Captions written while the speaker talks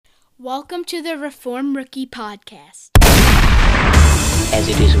Welcome to the Reform Rookie Podcast. As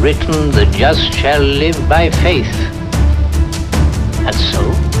it is written, the just shall live by faith. And so?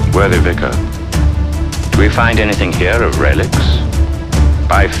 Worthy Vicar, do we find anything here of relics?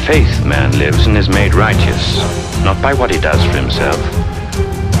 By faith man lives and is made righteous, not by what he does for himself.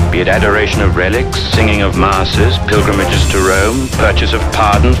 Be it adoration of relics, singing of masses, pilgrimages to Rome, purchase of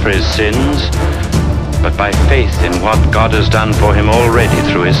pardon for his sins, but by faith in what God has done for him already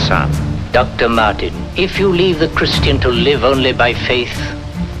through his Son. Dr. Martin, if you leave the Christian to live only by faith,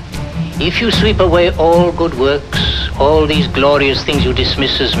 if you sweep away all good works, all these glorious things you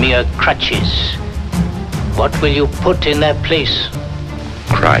dismiss as mere crutches, what will you put in their place?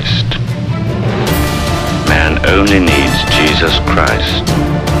 Christ. Man only needs Jesus Christ.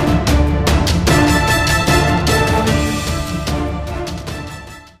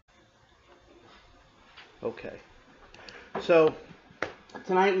 Okay, so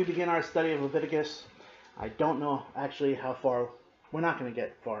tonight we begin our study of Leviticus. I don't know actually how far. We're not going to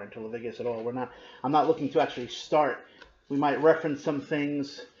get far into Leviticus at all. I'm not looking to actually start. We might reference some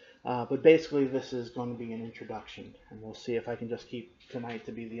things, but basically this is going to be an introduction, and we'll see if I can just keep tonight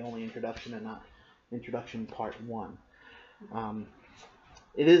to be the only introduction and not introduction part one.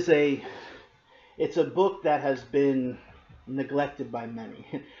 It's a book that has been neglected by many.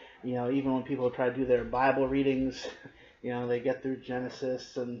 You know, even when people try to do their Bible readings, you know, they get through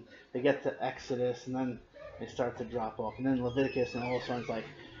Genesis and they get to Exodus and then they start to drop off. And then Leviticus, and all of a sudden it's like,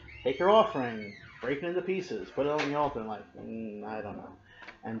 take your offering, break it into pieces, put it on the altar. And like, I don't know.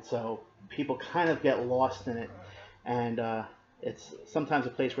 And so people kind of get lost in it. And it's sometimes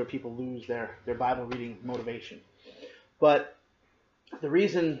a place where people lose their Bible reading motivation. But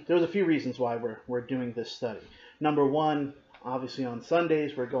there's a few reasons why we're doing this study. Number one, obviously on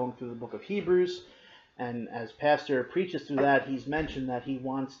Sundays we're going through the book of Hebrews, and as Pastor preaches through that, he's mentioned that he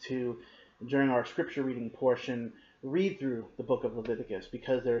wants to, during our scripture reading portion, read through the book of Leviticus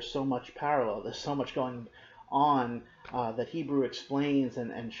because there's so much parallel, there's so much going on that Hebrew explains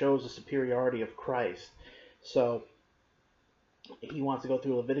and shows the superiority of Christ. So he wants to go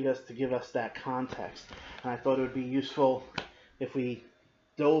through Leviticus to give us that context, and I thought it would be useful if we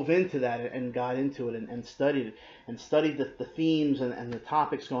dove into that and got into it and studied it and studied the themes and the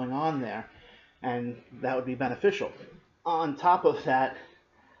topics going on there, and that would be beneficial. On top of that,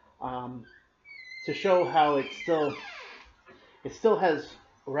 to show how it still has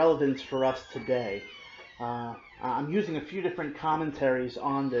relevance for us today, I'm using a few different commentaries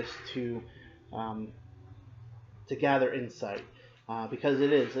on this to gather insight, because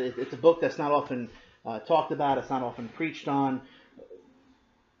it's a book that's not often talked about, it's not often preached on.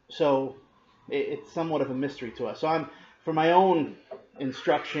 So it's somewhat of a mystery to us. So for my own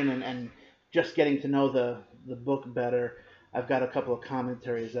instruction and just getting to know the book better, I've got a couple of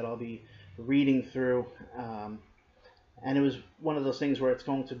commentaries that I'll be reading through. And it was one of those things where it's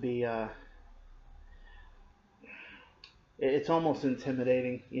going to be, it's almost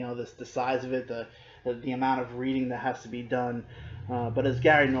intimidating, you know, the size of it, the amount of reading that has to be done. But as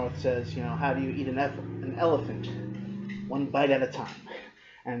Gary North says, you know, how do you eat an elephant? One bite at a time.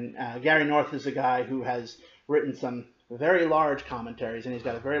 And Gary North is a guy who has written some very large commentaries, and he's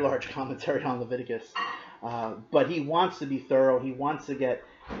got a very large commentary on Leviticus. But he wants to be thorough. He wants to get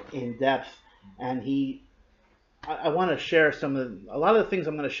in depth, and I want to share a lot of the things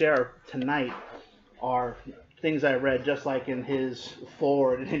I'm going to share tonight are things I read, just like in his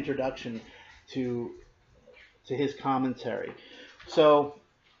foreword and introduction to his commentary. So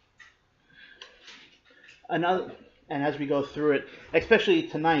and as we go through it, especially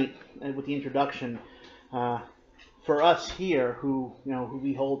tonight with the introduction, for us here who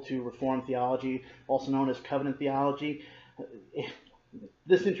we hold to Reformed theology, also known as covenant theology,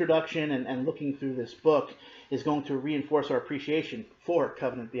 this introduction and looking through this book is going to reinforce our appreciation for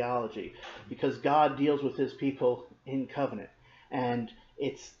covenant theology, because God deals with his people in covenant, and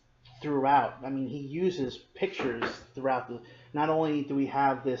it's throughout. I mean, he uses pictures throughout. Not only do we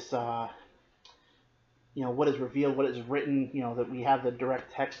have this what is revealed, what is written, that we have the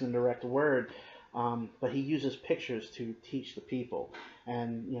direct text and direct word, but he uses pictures to teach the people.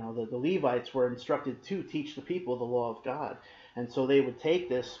 And, the Levites were instructed to teach the people the law of God. And so they would take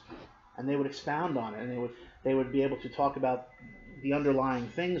this and they would expound on it, and they would be able to talk about the underlying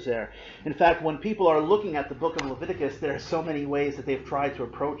things there. In fact, when people are looking at the book of Leviticus, there are so many ways that they've tried to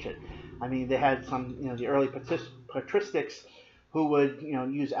approach it. I mean, they had some, the early patristics who would,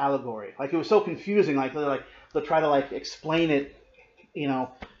 use allegory. Like, it was so confusing. Like, they'll try to explain it,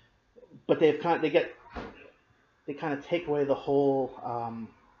 but they kind of take away the whole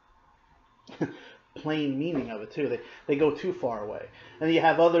plain meaning of it too. They go too far away. And you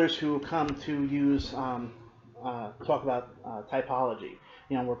have others who come to use talk about typology.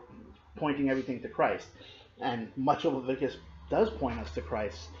 We're pointing everything to Christ, and much of Leviticus does point us to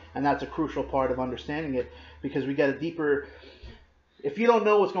Christ, and that's a crucial part of understanding it, because we get a deeper. If you don't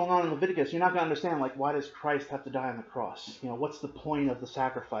know what's going on in Leviticus, you're not going to understand, like, why does Christ have to die on the cross? What's the point of the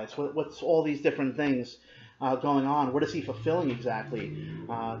sacrifice? What's all these different things going on? What is he fulfilling exactly?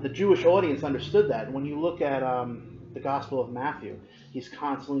 The Jewish audience understood that. When you look at the Gospel of Matthew, he's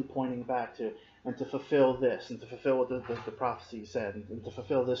constantly pointing back to, and to fulfill this, and to fulfill what the prophecy said, and to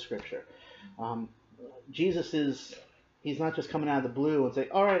fulfill this scripture. Jesus he's not just coming out of the blue and saying,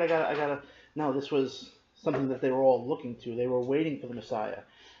 all right, I gotta. No, this was something that they were all looking to. They were waiting for the Messiah,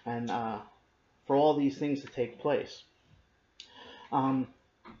 and for all these things to take place.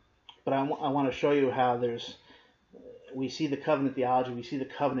 But I want to show you how we see the covenant theology, we see the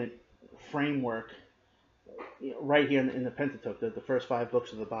covenant framework right here in the Pentateuch, the first 5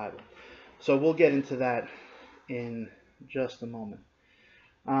 books of the Bible. So we'll get into that in just a moment.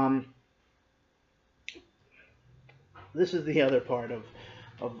 This is the other part of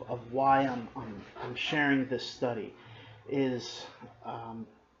why I'm sharing this study is,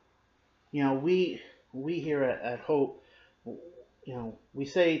 we here at Hope, we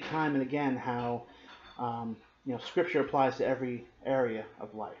say time and again how, Scripture applies to every area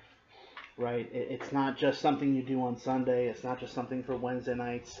of life, right? It's not just something you do on Sunday. It's not just something for Wednesday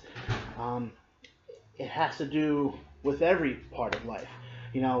nights. It has to do with every part of life.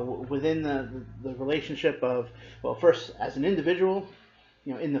 Within the relationship of, well, first as an individual,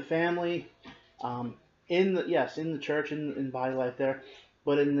 in the family, in the church, in body life there,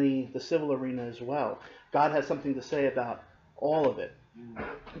 but in the civil arena as well. God has something to say about all of it.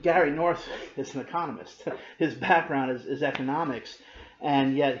 Gary North is an economist. His background is economics,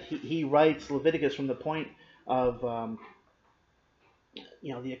 and yet he writes Leviticus from the point of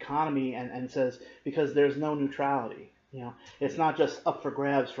the economy, and says, because there's no neutrality. It's not just up for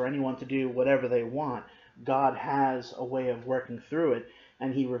grabs for anyone to do whatever they want. God has a way of working through it,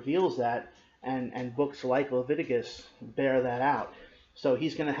 and he reveals that, and books like Leviticus bear that out. So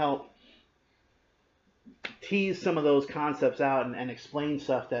he's going to help tease some of those concepts out and explain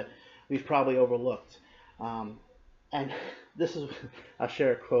stuff that we've probably overlooked. And I'll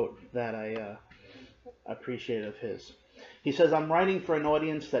share a quote that I appreciate of his. He says, "I'm writing for an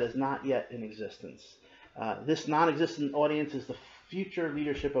audience that is not yet in existence. This non-existent audience is the future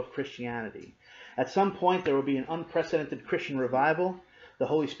leadership of Christianity. At some point, there will be an unprecedented Christian revival. The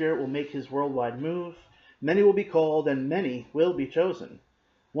Holy Spirit will make his worldwide move. Many will be called, and many will be chosen.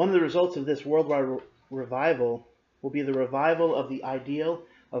 One of the results of this worldwide revival will be the revival of the ideal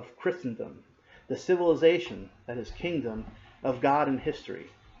of Christendom, the civilization, that is, kingdom, of God in history.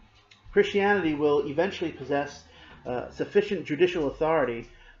 Christianity will eventually possess sufficient judicial authority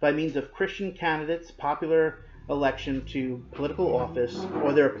by means of Christian candidates' popular election to political office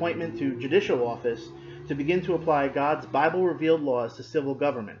or their appointment to judicial office to begin to apply God's Bible-revealed laws to civil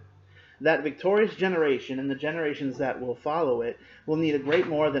government. That victorious generation and the generations that will follow it will need a great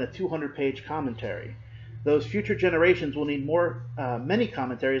more than a 200-page commentary. Those future generations will need many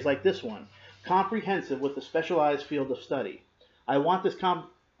commentaries like this one, comprehensive with a specialized field of study. I want this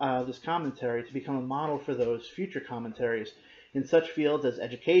commentary to become a model for those future commentaries in such fields as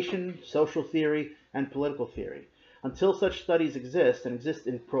education, social theory, and political theory. Until such studies exist, and exist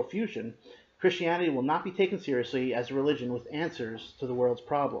in profusion, Christianity will not be taken seriously as a religion with answers to the world's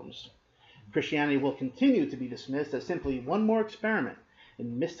problems. Christianity will continue to be dismissed as simply one more experiment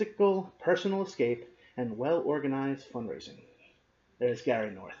in mystical personal escape and well-organized fundraising." There's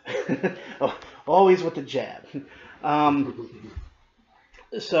Gary North. Always with the jab.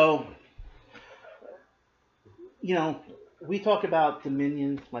 So, we talk about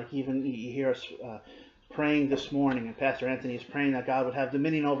dominion, like even you hear us praying this morning, and Pastor Anthony is praying that God would have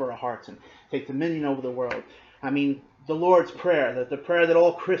dominion over our hearts and take dominion over the world. I mean, the Lord's Prayer, that the prayer that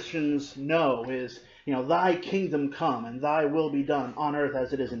all Christians know is, thy kingdom come and thy will be done on earth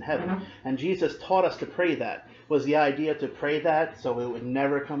as it is in heaven. And Jesus taught us to pray that. Was the idea to pray that so it would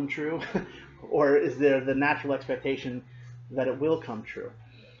never come true? Or is there the natural expectation that it will come true?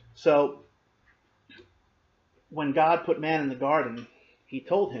 So, when God put man in the garden, he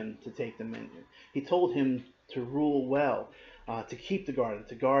told him to take dominion. He told him to rule well, to keep the garden,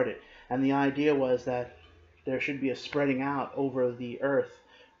 to guard it. And the idea was that there should be a spreading out over the earth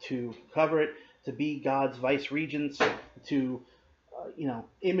to cover it, to be God's vice regents, to,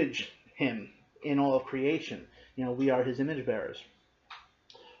 image him in all of creation. We are his image bearers.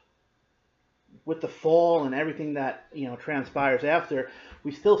 with the fall and everything that transpires after,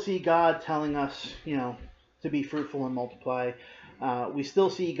 we still see God telling us to be fruitful and multiply. We still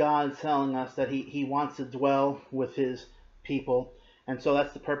see God telling us that he wants to dwell with his people, and so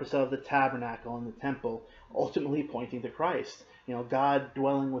that's the purpose of the tabernacle and the temple, ultimately pointing to Christ. God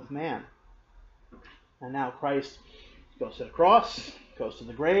dwelling with man. And now Christ goes to the cross, goes to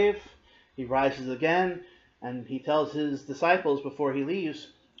the grave, he rises again, and he tells his disciples before he leaves,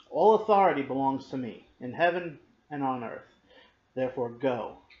 all authority belongs to me, in heaven and on earth. Therefore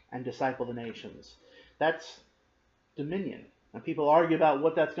go and disciple the nations. That's dominion. And people argue about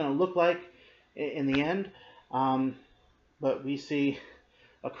what that's going to look like in the end, but we see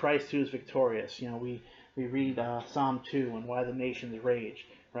a Christ who is victorious. We read Psalm 2 and why the nations rage,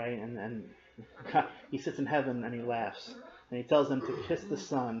 right? And he sits in heaven and he laughs. And he tells them to kiss the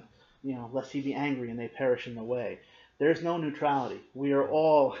Son, lest he be angry and they perish in the way. There's no neutrality. We are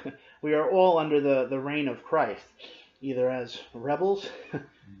all under the reign of Christ, either as rebels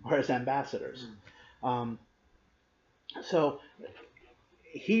or as ambassadors. So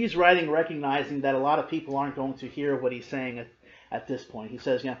he's writing recognizing that a lot of people aren't going to hear what he's saying at this point. He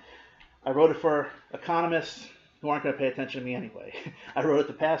says, I wrote it for economists who aren't going to pay attention to me anyway. I wrote it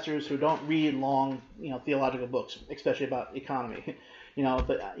to pastors who don't read long, theological books, especially about economy.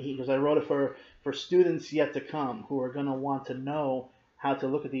 But he goes, I wrote it for students yet to come who are going to want to know how to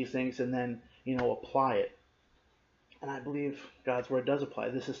look at these things and then, apply it. And I believe God's word does apply.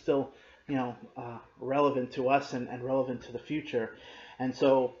 This is still, relevant to us and relevant to the future. And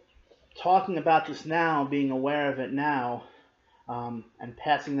so talking about this now, being aware of it now, and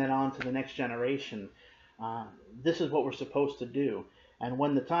passing that on to the next generation, this is what we're supposed to do. And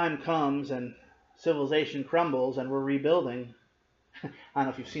when the time comes and civilization crumbles and we're rebuilding, I don't know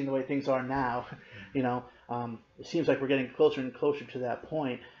if you've seen the way things are now, it seems like we're getting closer and closer to that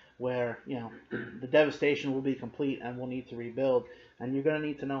point where, the devastation will be complete and we'll need to rebuild, and you're going to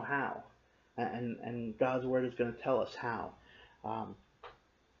need to know how. And God's word is going to tell us how.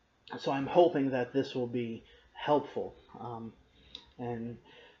 So I'm hoping that this will be helpful. And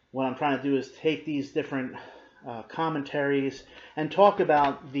what I'm trying to do is take these different commentaries and talk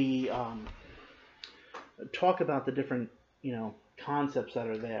about the different concepts that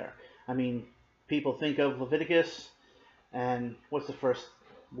are there. I mean, people think of Leviticus, and what's the first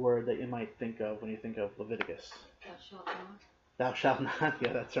word that you might think of when you think of Leviticus? Thou shalt not. Thou shalt not.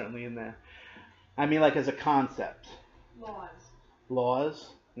 Yeah, that's certainly in there. I mean, like as a concept. Laws. Laws.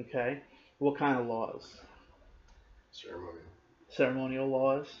 Okay. What kind of laws? Ceremonial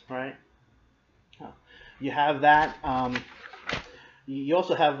laws, right? You have that. You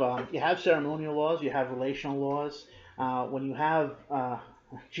also have ceremonial laws. You have relational laws. When you have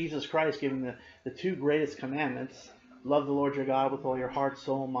Jesus Christ giving the two greatest commandments, love the Lord your God with all your heart,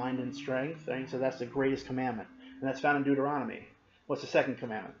 soul, mind, and strength. Right? So that's the greatest commandment, and that's found in Deuteronomy. What's the second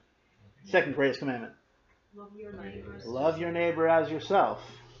commandment? Second greatest commandment. Love your neighbor as yourself,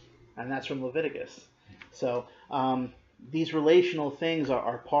 and that's from Leviticus. So these relational things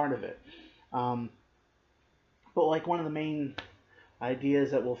are part of it. But like one of the main ideas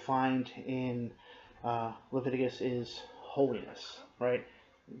that we'll find in Leviticus is holiness, right?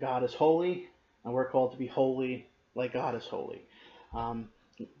 God is holy, and we're called to be holy like God is holy.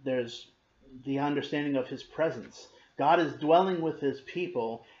 There's the understanding of his presence. God is dwelling with his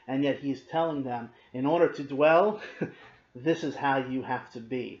people, and yet he's telling them, in order to dwell, this is how you have to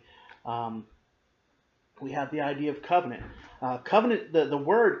be. We have the idea of covenant. Covenant. The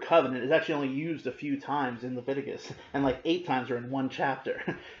word covenant is actually only used a few times in Leviticus, and like 8 times are in one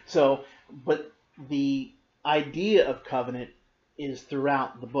chapter. So, but the idea of covenant is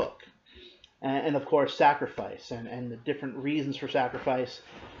throughout the book. And of course, sacrifice and the different reasons for sacrifice,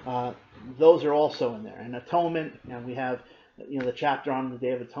 those are also in there. And atonement, and we have the chapter on the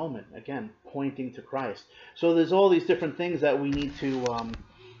Day of Atonement, again, pointing to Christ. So there's all these different things that we need to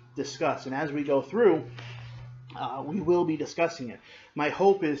discuss. And as we go through, we will be discussing it. My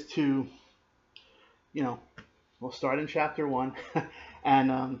hope is to, we'll start in chapter 1,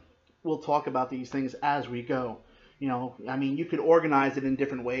 and we'll talk about these things as we go. I mean, you could organize it in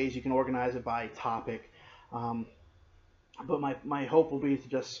different ways. You can organize it by topic. But my hope will be to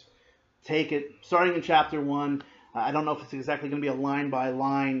just take it, starting in chapter 1. I don't know if it's exactly going to be a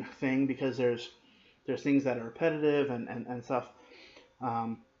line-by-line thing, because there's things that are repetitive and stuff.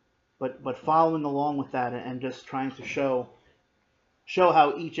 But following along with that and just trying to show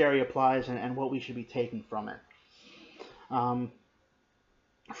how each area applies and what we should be taking from it.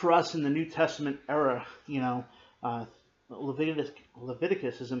 For us in the New Testament era,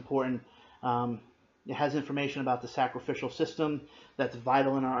 Leviticus is important It has information about the sacrificial system that's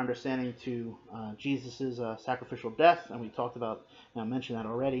vital in our understanding to Jesus' sacrificial death, and we talked about, mentioned that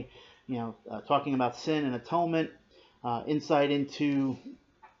already. Talking about sin and atonement, insight into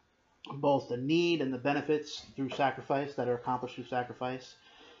both the need and the benefits through sacrifice that are accomplished through sacrifice.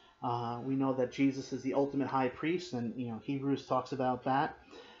 We know that Jesus is the ultimate high priest, and Hebrews talks about that.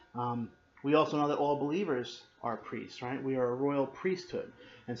 We also know that all believers are priests, right? We are a royal priesthood.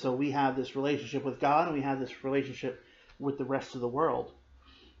 And so we have this relationship with God, and we have this relationship with the rest of the world.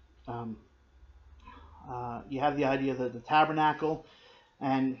 You have the idea of the tabernacle,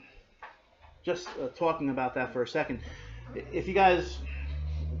 and just talking about that for a second. If you guys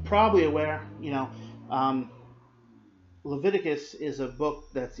probably aware, Leviticus is a book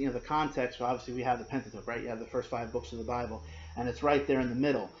that's, the context, obviously we have the Pentateuch, right? You have the first 5 books of the Bible, and it's right there in the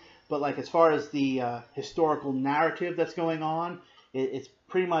middle. But like as far as the historical narrative that's going on, it's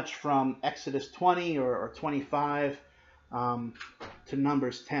pretty much from Exodus 20 or 25 to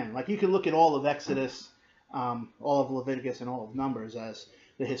Numbers 10. Like you can look at all of Exodus, all of Leviticus, and all of Numbers as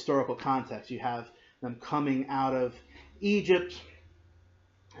the historical context. You have them coming out of Egypt,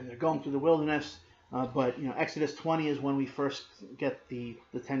 and they're going through the wilderness. But Exodus 20 is when we first get the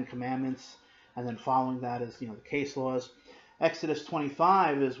 10 Commandments, and then following that is the case laws. Exodus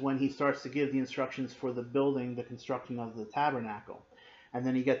 25 is when he starts to give the instructions for the building, the construction of the tabernacle. And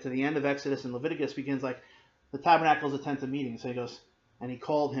then you get to the end of Exodus, and Leviticus begins like, the tabernacle is a tent of meeting. So he goes, and he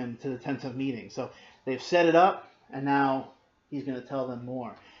called him to the tent of meeting. So they've set it up, and now he's going to tell them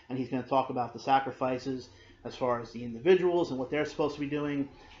more. And he's going to talk about the sacrifices as far as the individuals and what they're supposed to be doing.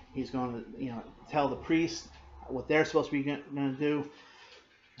 He's going to tell the priests what they're supposed to be going to do.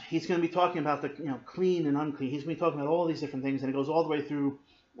 He's going to be talking about the clean and unclean. He's going to be talking about all these different things, and it goes all the way through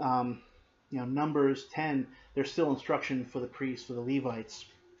Numbers 10. There's still instruction for the priests, for the Levites,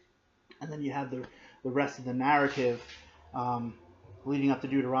 and then you have the rest of the narrative leading up to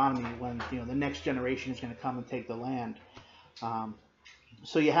Deuteronomy, when the next generation is going to come and take the land.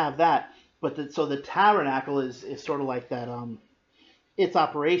 So you have that, but so the tabernacle is sort of like that. Its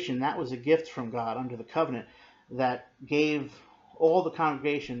operation, that was a gift from God under the covenant that gave all the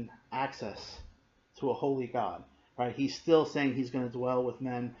congregation access to a holy God, right? He's still saying he's going to dwell with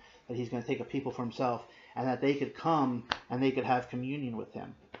men, that he's going to take a people for himself, and that they could come and they could have communion with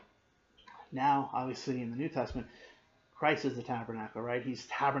him. Now, obviously, in the New Testament, Christ is the tabernacle, right? He's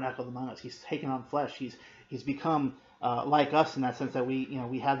tabernacled among us. He's taken on flesh. He's become like us in that sense, that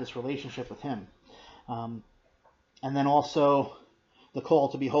we have this relationship with him. And then also the call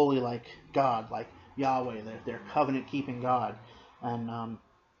to be holy like God, like Yahweh, their covenant-keeping God. And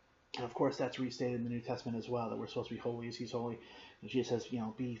of course, that's restated in the New Testament as well, that we're supposed to be holy as he's holy. And Jesus says,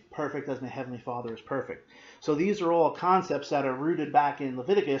 be perfect as my heavenly Father is perfect. So these are all concepts that are rooted back in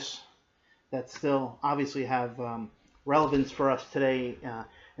Leviticus that still obviously have relevance for us today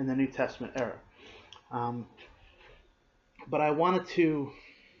in the New Testament era. But I wanted to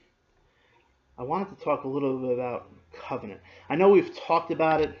talk a little bit about covenant. I know we've talked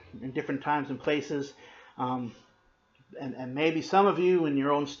about it in different times and places, and maybe some of you in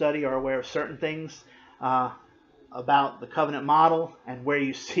your own study are aware of certain things about the covenant model and where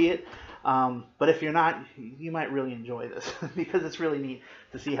you see it. But if you're not, you might really enjoy this because it's really neat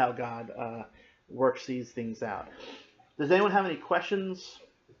to see how God works these things out. Does anyone have any questions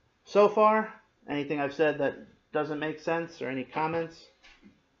so far? Anything I've said that doesn't make sense, or any comments?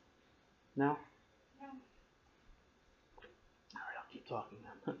 No? All right, I'll keep talking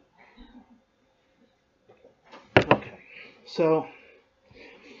now. Okay, so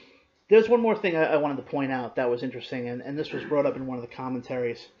there's one more thing I wanted to point out that was interesting, and this was brought up in one of the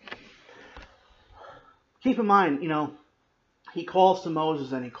commentaries. Keep in mind, he calls to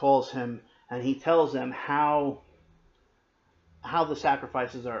Moses and he calls him and he tells them how the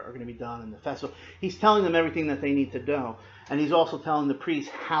sacrifices are going to be done in the festival. He's telling them everything that they need to know, and he's also telling the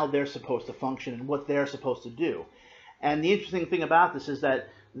priests how they're supposed to function and what they're supposed to do. And the interesting thing about this is that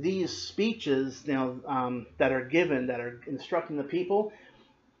these speeches, that are given, that are instructing the people,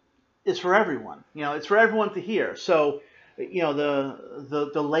 is for everyone. It's for everyone to hear. So,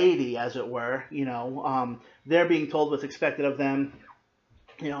 the lady, as it were, they're being told what's expected of them,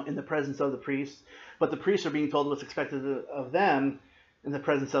 in the presence of the priests. But the priests are being told what's expected of them in the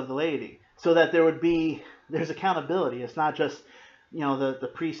presence of the lady. So that there's accountability. It's not just,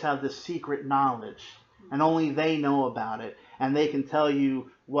 the priests have this secret knowledge, and only they know about it, and they can tell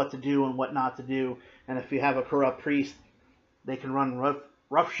you what to do and what not to do. And if you have a corrupt priest, they can run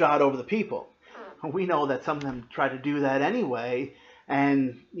roughshod over the people. We know that some of them try to do that anyway,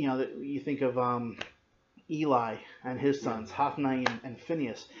 and you think of Eli and his sons, Hophni and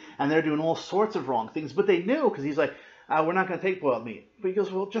Phinehas, and they're doing all sorts of wrong things, but they knew, because he's like, we're not going to take boiled meat. But he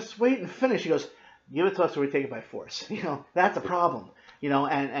goes, well, just wait and finish. He goes, give it to us or we take it by force. That's a problem.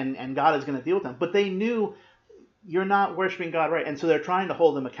 And God is going to deal with them. But they knew you're not worshiping God right, and so they're trying to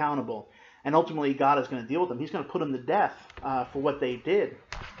hold them accountable. And ultimately, God is going to deal with them. He's going to put them to death for what they did.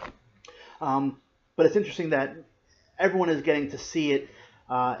 But it's interesting that everyone is getting to see it.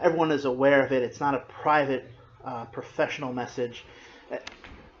 Everyone is aware of it. It's not a private, professional message.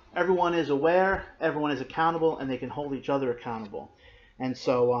 Everyone is aware, everyone is accountable, and they can hold each other accountable. And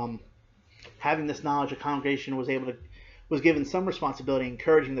so having this knowledge, the congregation was given some responsibility,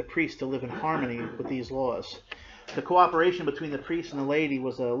 encouraging the priests to live in harmony with these laws. The cooperation between the priest and the laity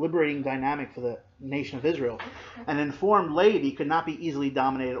was a liberating dynamic for the nation of Israel. An informed laity could not be easily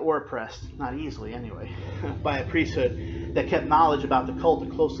dominated or oppressed, not easily anyway, by a priesthood that kept knowledge about the cult a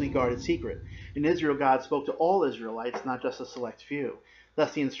closely guarded secret. In Israel, God spoke to all Israelites, not just a select few.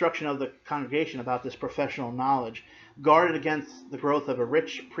 Thus, the instruction of the congregation about this professional knowledge guarded against the growth of a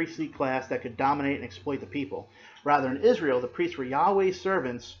rich priestly class that could dominate and exploit the people. Rather, in Israel, the priests were Yahweh's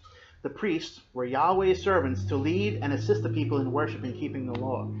servants. The priests were Yahweh's servants to lead and assist the people in worship and keeping the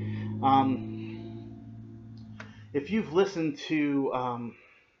law. If you've listened to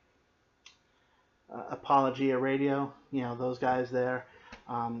Apologia Radio, those guys there,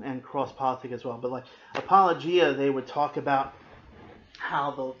 and Cross Politic as well. But like Apologia, they would talk about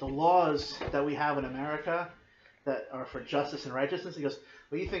how the laws that we have in America that are for justice and righteousness, he goes,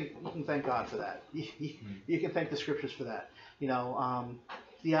 well, you can thank God for that. You can thank the scriptures for that.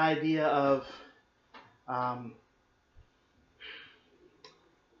 The idea of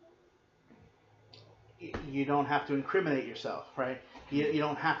you don't have to incriminate yourself, right? You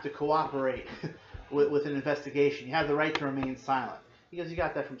don't have to cooperate with an investigation. You have the right to remain silent. Because you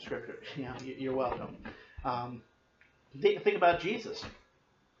got that from Scripture. You're welcome. Think about Jesus.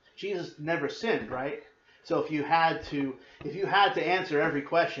 Jesus never sinned, right? So if you had to answer every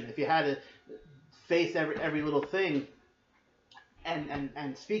question, if you had to face every little thing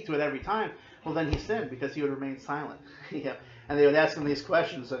and speak to it every time, well, then he sinned because he would remain silent. And they would ask him these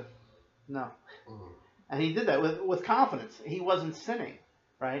questions, and no. And he did that with confidence. He wasn't sinning,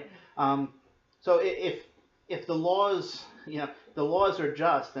 right? So if the laws, the laws are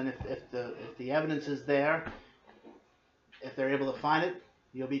just, and if the evidence is there, if they're able to find it,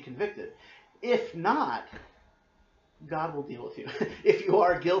 you'll be convicted. If not, God will deal with you. If you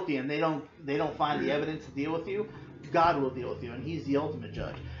are guilty and they don't find the evidence to deal with you, God will deal with you, and He's the ultimate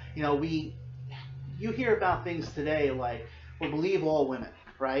judge. You hear about things today like, well, believe all women,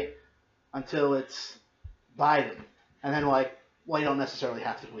 right? Until it's Biden, and then like, well, you don't necessarily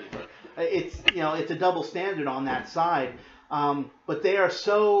have to believe her. It's a double standard on that side. But they are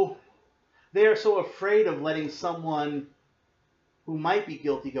so afraid of letting someone who might be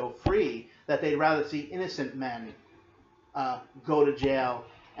guilty go free that they'd rather see innocent men go to jail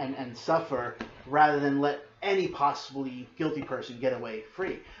and suffer rather than let any possibly guilty person get away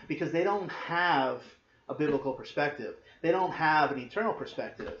free, because they don't have a biblical perspective. They don't have an eternal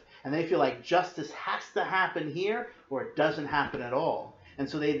perspective. And they feel like justice has to happen here or it doesn't happen at all. And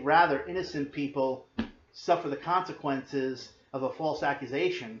so they'd rather innocent people suffer the consequences of a false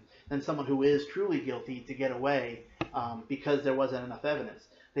accusation than someone who is truly guilty to get away because there wasn't enough evidence.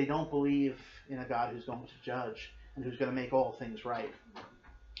 They don't believe in a God who's going to judge and who's going to make all things right.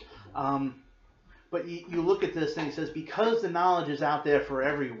 But you look at this and it says, because the knowledge is out there for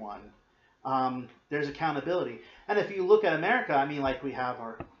everyone, there's accountability. And if you look at America, I mean, like we have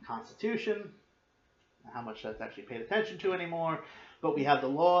our Constitution, how much that's actually paid attention to anymore, but we have the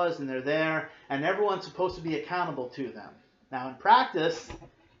laws and they're there, and everyone's supposed to be accountable to them. Now, in practice,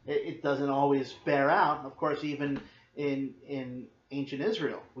 it doesn't always bear out. Of course, even in ancient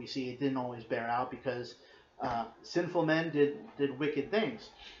Israel, we see it didn't always bear out because sinful men did wicked things,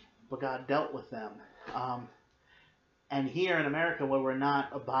 but God dealt with them. And here in America, where we're not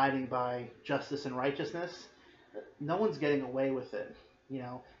abiding by justice and righteousness, no one's getting away with it.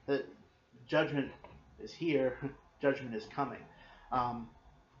 The judgment is here, judgment is coming.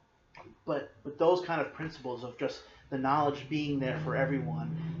 But those kind of principles of just the knowledge being there for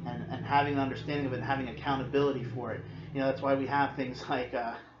everyone and having an understanding of it and having accountability for it, that's why we have things like,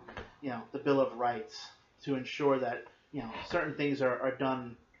 the Bill of Rights to ensure that, certain things are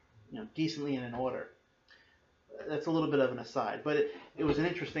done, decently and in order. That's a little bit of an aside, but it was an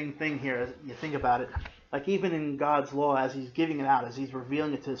interesting thing here as you think about it. Like even in God's law, as He's giving it out, as He's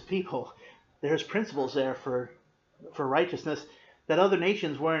revealing it to His people, there's principles there for righteousness that other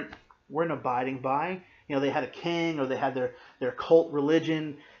nations weren't abiding by. they had a king, or they had their cult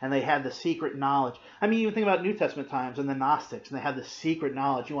religion, and they had the secret knowledge. I mean, you think about New Testament times and the Gnostics, and they had the secret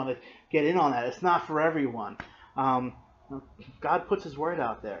knowledge. You want to get in on that. It's not for everyone. God puts His word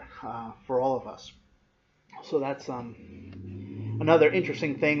out there for all of us. So that's another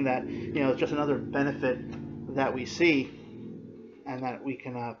interesting thing that, it's just another benefit that we see and that we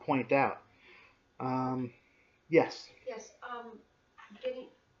can point out. Yes. Yes.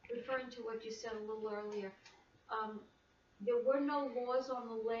 Referring to what you said a little earlier, there were no laws on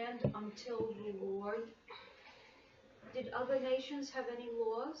the land until the Lord. Did other nations have any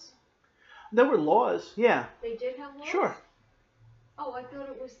laws? There were laws, yeah. They did have laws? Sure. Oh, I thought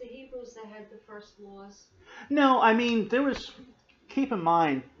it was the Hebrews that had the first laws. No, I mean, keep in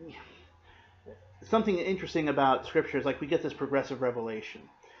mind, something interesting about Scripture is, like, we get this progressive revelation.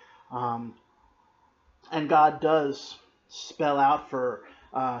 And God does spell out for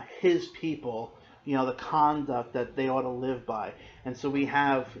His people, the conduct that they ought to live by. And so we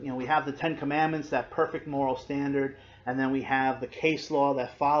have the Ten Commandments, that perfect moral standard, and then we have the case law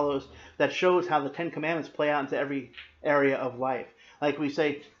that follows, that shows how the Ten Commandments play out into every area of life. Like we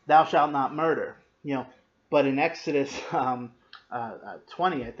say, thou shalt not murder, but in Exodus 20,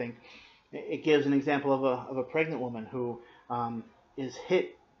 I think, it gives an example of a pregnant woman who is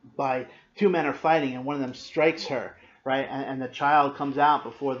hit by two men are fighting, and one of them strikes her, right? And the child comes out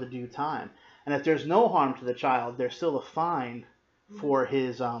before the due time. And if there's no harm to the child, there's still a fine for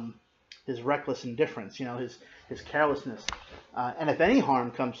his reckless indifference, his carelessness. And if any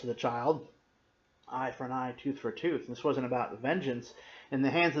harm comes to the child, eye for an eye, tooth for a tooth. And this wasn't about vengeance. In the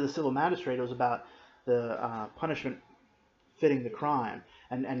hands of the civil magistrate, it was about the punishment fitting the crime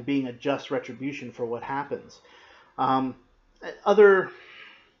and being a just retribution for what happens.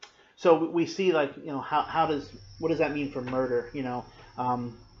 So we see, like, what does that mean for murder?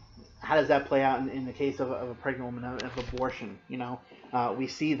 How does that play out in the case of a pregnant woman, of abortion? We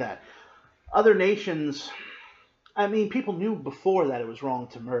see that. Other nations, I mean, people knew before that it was wrong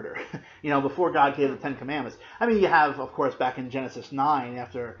to murder, before God gave the Ten Commandments. I mean, you have, of course, back in Genesis 9,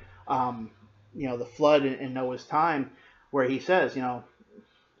 after, the flood in Noah's time, where He says,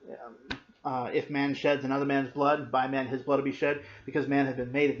 if man sheds another man's blood, by man his blood will be shed, because man had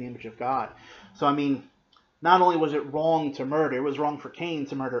been made in the image of God. So, I mean, not only was it wrong to murder, it was wrong for Cain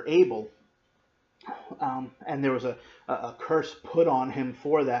to murder Abel. And there was a curse put on him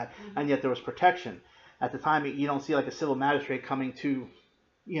for that, and yet there was protection. At the time, you don't see like a civil magistrate coming to,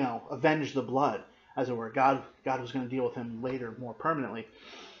 avenge the blood, as it were. God was going to deal with him later more permanently.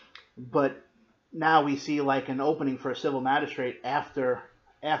 But now we see like an opening for a civil magistrate after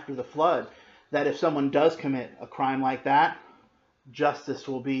the flood, that if someone does commit a crime like that, justice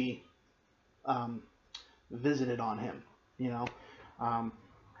will be visited on him,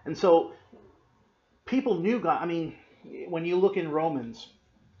 and so people knew God. I mean, when you look in Romans,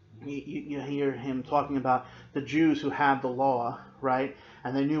 you hear him talking about the Jews who have the law, right?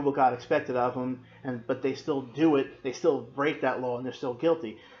 And they knew what God expected of them, but they still do it. They still break that law, and they're still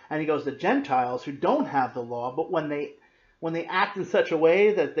guilty. And he goes, the Gentiles who don't have the law, but when they act in such a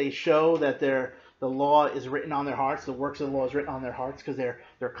way that they show that the law is written on their hearts, the works of the law is written on their hearts, because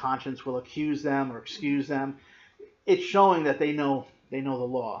their conscience will accuse them or excuse them. It's showing that they know the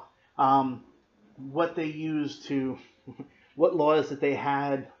law. What they used to, what laws that they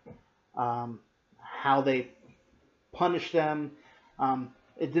had, how they punished them,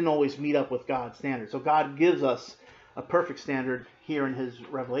 it didn't always meet up with God's standard. So God gives us a perfect standard here in His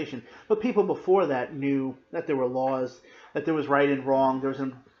revelation. But people before that knew that there were laws, that there was right and wrong. There was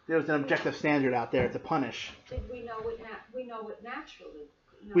an objective standard out there to punish. Did we know it? We know it naturally.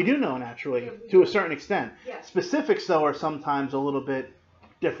 No. We do know naturally, to a certain extent. Yes. Specifics, though, are sometimes a little bit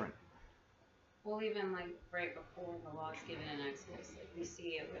different. Well, even like right before the law is given in Exodus, like we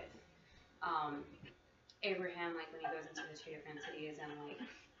see it with Abraham, like when he goes into the two different cities and like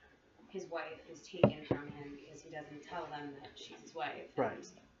his wife is taken from him because he doesn't tell them that she's his wife. Right. And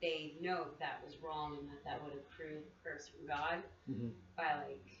they know that was wrong and that would accrue curse from God by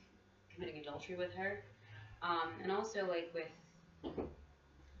like committing adultery with her. And also like with,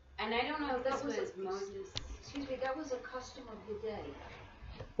 and I don't know if this was Moses. Excuse me, that was a custom of the day.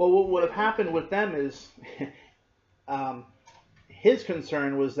 Well, what would have happened with them is, his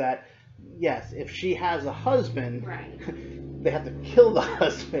concern was that, yes, if she has a husband, Right. they have to kill the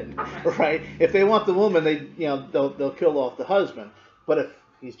husband, right? If they want the woman, they'll kill off the husband. But if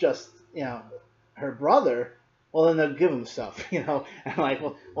he's just, her brother, well, then they'll give him stuff, and like,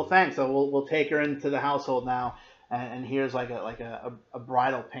 well, thanks. So we'll take her into the household now, and here's like a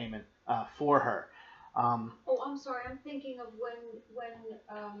bridal payment for her. Oh, I'm sorry. I'm thinking of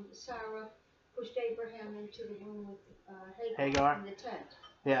when Sarah pushed Abraham into the room with Hagar. in the tent.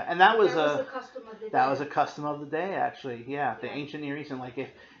 Yeah, and that was the custom of the day. That was a custom of the day, actually. Yeah, the Yeah. ancient Near East, and like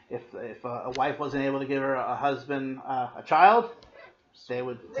if a wife wasn't able to give her a husband a child, they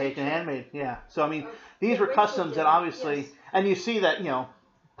would take a handmaid. Yeah. So I mean, these were customs that obviously, yes. and you see that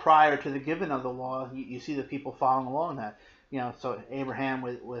prior to the giving of the law, you see the people following along that. So Abraham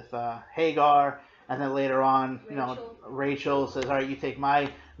with Hagar, and then later on, Rachel says, "All right, you take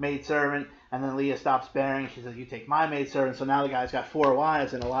my maidservant," and then Leah stops bearing. She says, "You take my maidservant." So now the guy's got 4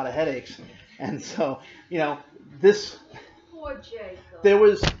 wives and a lot of headaches, and so this. Poor Jacob.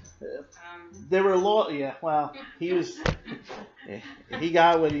 There were law. Yeah, well, he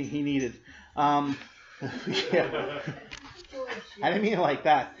got what he needed. Yeah. I didn't mean it like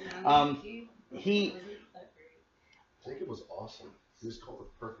that. Jacob was awesome. He was called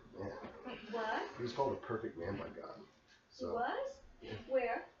a perfect man. What? He was called a perfect man by God. So, he was? Yeah.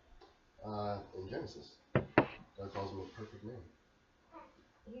 Where? In Genesis, God calls him a perfect man.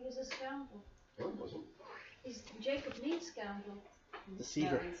 He was a scoundrel. No, he wasn't. Jacob means scoundrel.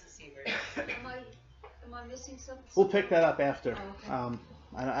 Deceiver. No, he's deceiver. Am I missing something? We'll pick that up after. Oh, okay.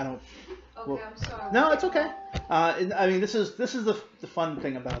 I don't. Okay, I'm sorry. No, it's okay. I mean, this is the fun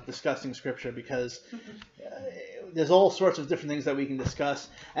thing about discussing scripture, because there's all sorts of different things that we can discuss,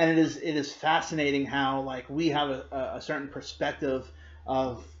 and it is fascinating how we have a certain perspective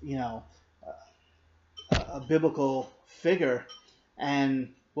of a biblical figure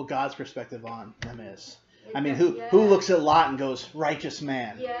and what God's perspective on them is. I mean, who looks at Lot and goes, righteous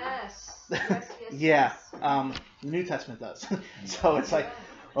man? Yes. Yeah. The New Testament does. So it's like,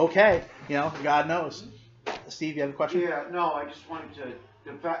 okay, God knows. Steve, you have a question? Yeah, no, I just wanted to.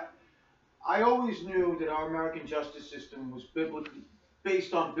 The fact, I always knew that our American justice system was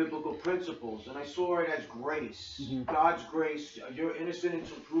based on biblical principles, and I saw it as grace, God's grace. You're innocent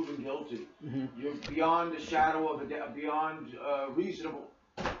until proven guilty. You're beyond the shadow of beyond reasonable.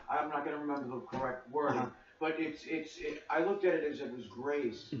 I'm not going to remember the correct wording, but I looked at it as it was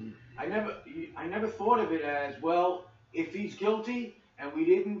grace. I never thought of it as, well, if he's guilty and we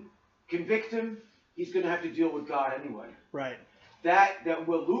didn't convict him, he's going to have to deal with God anyway. Right. That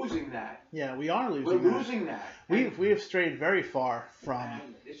we're losing that. Yeah, we are losing that. We're losing that. We have strayed very far from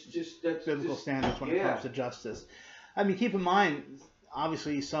biblical standards when it comes to justice. I mean, keep in mind,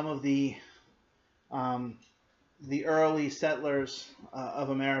 obviously, some of the early settlers of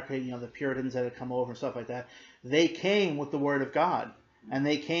America, the Puritans that had come over and stuff like that, they came with the Word of God, and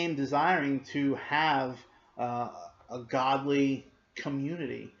they came desiring to have a godly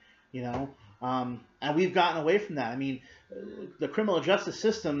community, and we've gotten away from that. I mean, the criminal justice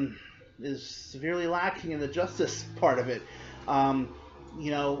system is severely lacking in the justice part of it, and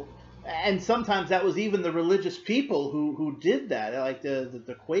sometimes that was even the religious people who did that, like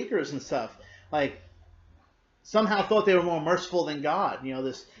the Quakers and stuff, somehow thought they were more merciful than God.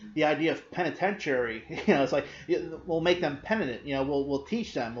 The idea of penitentiary. It's like, we'll make them penitent. We'll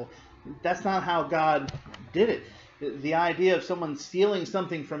teach them. That's not how God did it. The idea of someone stealing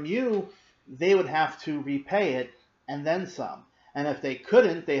something from you, they would have to repay it and then some. And if they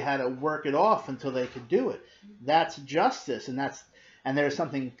couldn't, they had to work it off until they could do it. That's justice, and there's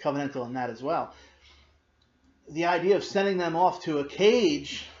something covenantal in that as well. The idea of sending them off to a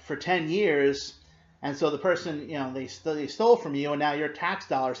cage for 10 years. And so the person, they stole from you, and now your tax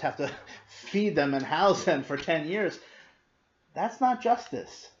dollars have to feed them and house them for 10 years. That's not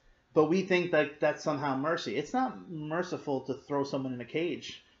justice. But we think that that's somehow mercy. It's not merciful to throw someone in a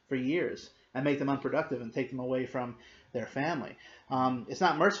cage for years and make them unproductive and take them away from their family. It's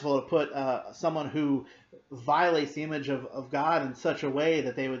not merciful to put someone who violates the image of God in such a way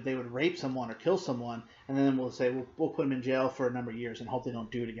that they would rape someone or kill someone, and then we'll say, we'll put them in jail for a number of years and hope they don't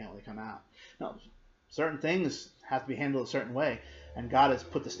do it again when they come out. No. Certain things have to be handled a certain way, and God has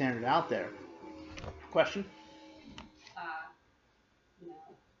put the standard out there. Question?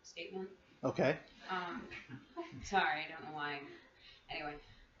 Statement. Okay. Sorry, I don't know why. Anyway,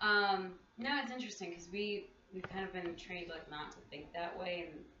 no, it's interesting because we've kind of been trained not to think that way,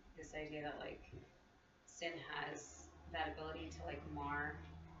 and this idea that sin has that ability to mar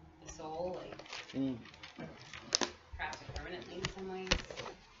the soul, perhaps permanently in some ways.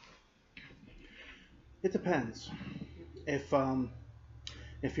 It depends. If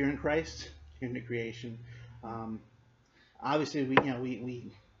you're in Christ, you're in the creation. Obviously,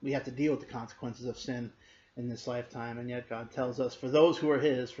 we have to deal with the consequences of sin in this lifetime, and yet God tells us, for those who are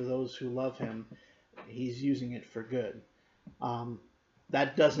His, for those who love Him, He's using it for good.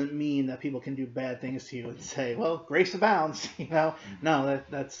 That doesn't mean that people can do bad things to you and say, well, grace abounds. No,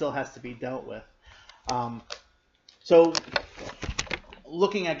 that still has to be dealt with. So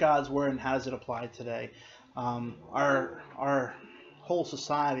looking at God's word and how does it apply today, our whole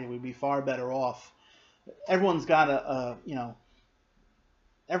society would be far better off. Everyone's got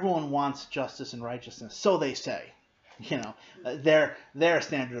everyone wants justice and righteousness, so they say. Their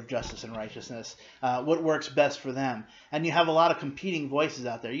standard of justice and righteousness, what works best for them. And you have a lot of competing voices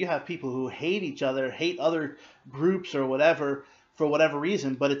out there. You have people who hate each other, hate other groups or whatever, for whatever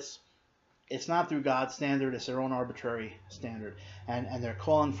reason, but it's not through God's standard, it's their own arbitrary standard. And they're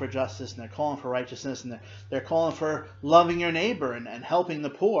calling for justice, and they're calling for righteousness, and they're calling for loving your neighbor and helping the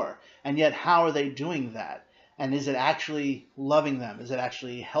poor. And yet, how are they doing that? And is it actually loving them? Is it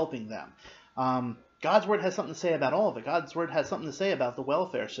actually helping them? God's word has something to say about all of it. God's word has something to say about the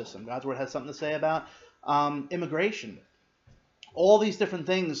welfare system. God's word has something to say about immigration. All these different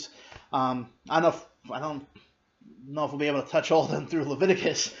things. I don't know if we'll be able to touch all of them through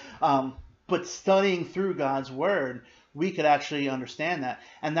Leviticus, but studying through God's word, we could actually understand that.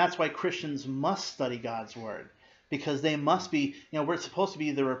 And that's why Christians must study God's word, because they must be, we're supposed to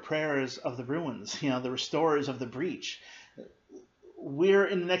be the repairers of the ruins, the restorers of the breach. We're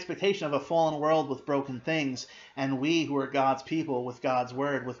in an expectation of a fallen world with broken things, and we who are God's people with God's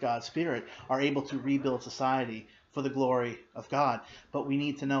word, with God's spirit, are able to rebuild society for the glory of God. But we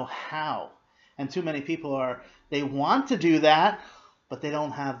need to know how. And too many people they want to do that, but they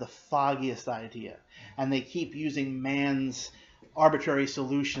don't have the foggiest idea. And they keep using man's arbitrary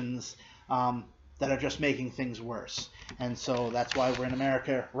solutions that are just making things worse. And so that's why we're in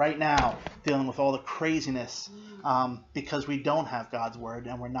America right now dealing with all the craziness, because we don't have God's word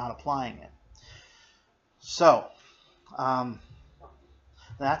and we're not applying it. So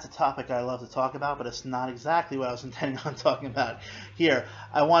that's a topic I love to talk about, but it's not exactly what I was intending on talking about here.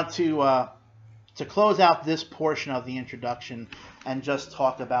 I want to close out this portion of the introduction and just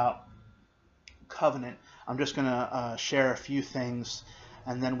talk about covenant. I'm just going to share a few things,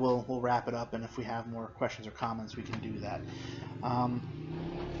 and then we'll wrap it up, and if we have more questions or comments, we can do that.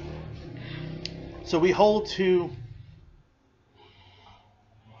 So we hold to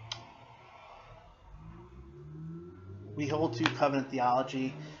covenant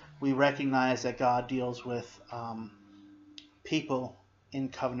theology. We recognize that God deals with people in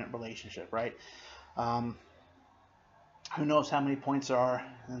covenant relationship, right? Who knows how many points there are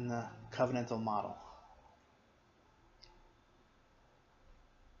in the covenantal model?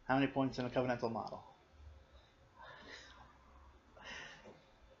 How many points in a covenantal model?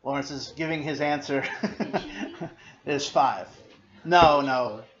 Lawrence is giving his answer. There's 5.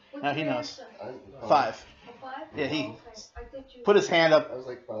 No, he knows. 5. Yeah, he put his hand up. I was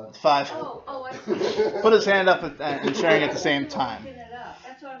like 5. Oh, I Put his hand up and sharing at the same time.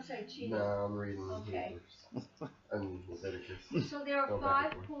 That's what I'm saying, cheating. No, I'm reading Okay. Hebrews and Leviticus. So there are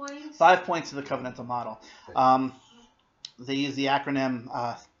 5 points. 5 points to the covenantal model. They use the acronym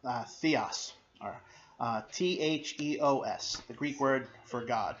Theos, or THEOS, the Greek word for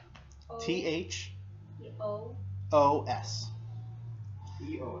God. THEOS.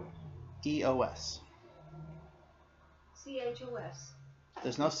 EOS. CHOS.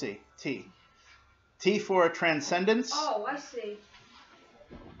 There's no C. T. T for transcendence. Oh, I see.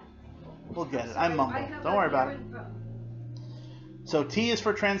 We'll get it. I mumble. Don't worry about it. So T is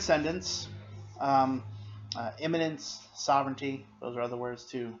for transcendence, immanence, sovereignty. Those are other words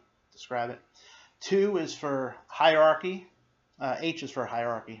to describe it. 2 is for hierarchy. H is for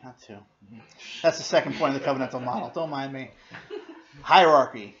hierarchy, not 2. That's the second point of the covenantal model. Don't mind me.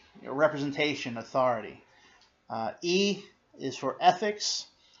 Hierarchy, representation, authority. E is for ethics,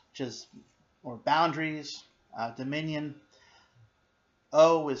 or boundaries, dominion.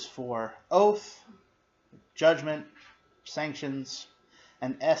 O is for oath, judgment, sanctions.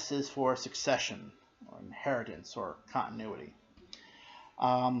 And S is for succession, or inheritance, or continuity.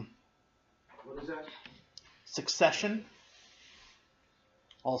 What is that? Succession,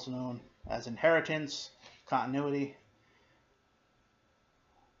 also known as inheritance, continuity.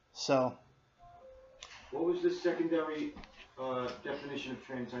 So, What was the secondary definition of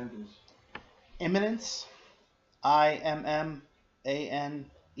transcendence? immanence, IMMANENCE.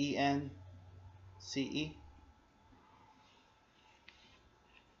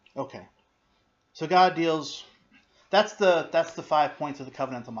 Okay. So God deals. That's the 5 points of the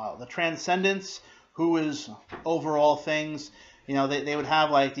covenantal model. The transcendence, who is over all things. They would have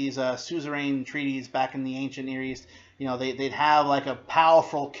like these suzerain treaties back in the ancient Near East. They'd have like a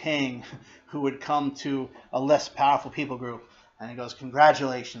powerful king who would come to a less powerful people group, and he goes,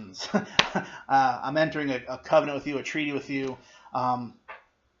 "Congratulations, I'm entering a covenant with you, a treaty with you."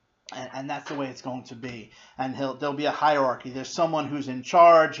 And that's the way it's going to be. And there'll be a hierarchy. There's someone who's in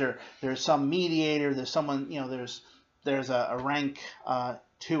charge, or there's some mediator. There's someone, there's there's a rank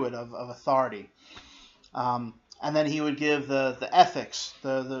to it of authority. And then he would give the ethics,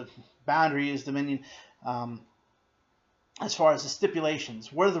 the boundaries, dominion, as far as the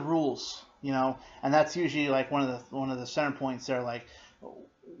stipulations. What are the rules? And that's usually like one of the center points there, like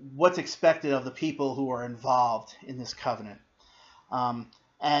what's expected of the people who are involved in this covenant.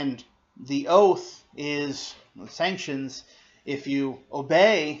 And the oath is sanctions. If you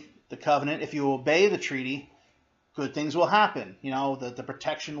obey the covenant, if you obey the treaty, good things will happen. The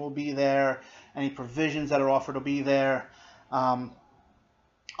protection will be there. Any provisions that are offered will be there. On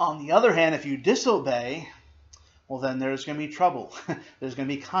the other hand, if you disobey, well, then there's going to be trouble. There's going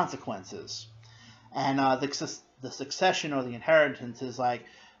to be consequences. And the succession or the inheritance is like,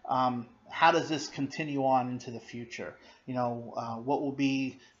 how does this continue on into the future? What will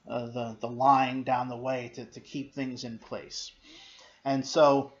be the line down the way to keep things in place? And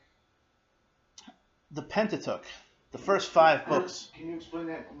so the Pentateuch, the first 5 books. Can you explain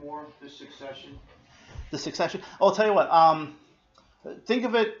that more, the succession? The succession? I'll tell you what. Think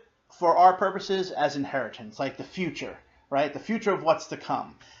of it for our purposes as inheritance, like the future, right? The future of what's to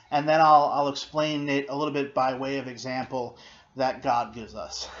come. And then I'll explain it a little bit by way of example that God gives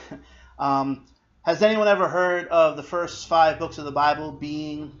us. Has anyone ever heard of the first 5 books of the Bible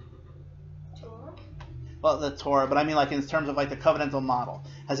being Torah? Well, the Torah, but I mean like in terms of like the covenantal model.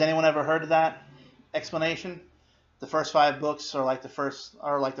 Has anyone ever heard of that explanation? The first 5 books are like the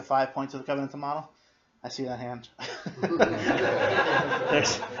 5 points of the covenantal model? I see that hand.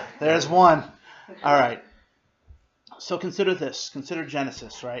 there's one. All right. So consider this. Consider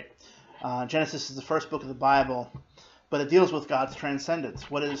Genesis, right? Genesis is the first book of the Bible, but it deals with God's transcendence.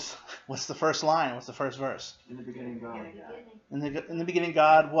 What's the first line? What's the first verse? In the beginning, God. In the beginning,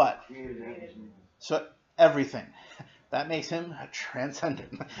 God what? Created everything. So everything. That makes him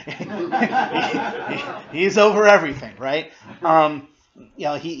transcendent. He's over everything, right?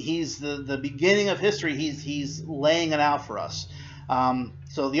 He's the beginning of history. He's laying it out for us.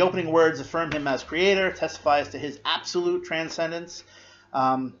 So the opening words affirm him as creator, testifies to his absolute transcendence,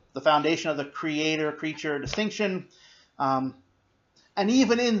 the foundation of the creator-creature distinction. And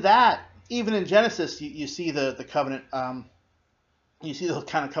even in that, even in Genesis, you see the covenant, you see those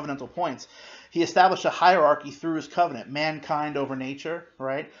kind of covenantal points. He established a hierarchy through his covenant, mankind over nature,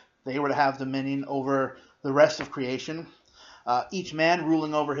 right? They were to have dominion over the rest of creation. Each man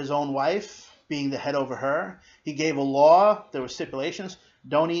ruling over his own wife, being the head over her. He gave a law. There were stipulations.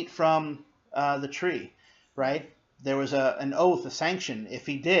 Don't eat from the tree, right? There was an oath, a sanction. If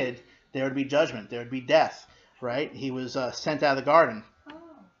he did, there would be judgment. There would be death, right? He was sent out of the garden.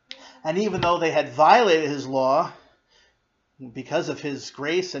 And even though they had violated his law, because of his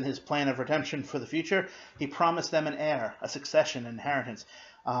grace and his plan of redemption for the future, he promised them an heir, a succession, an inheritance.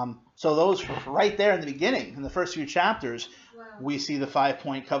 So those right there in the beginning, in the first few chapters, we see the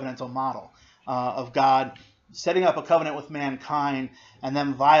 5-point covenantal model of God setting up a covenant with mankind and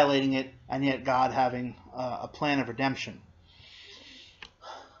then violating it, and yet God having a plan of redemption.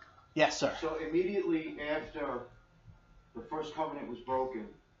 Yes, sir. So immediately after the first covenant was broken,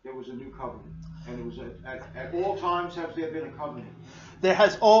 there was a new covenant. And it was at all times has there been a covenant? There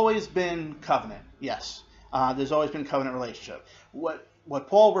has always been covenant, yes. There's always been covenant relationship. What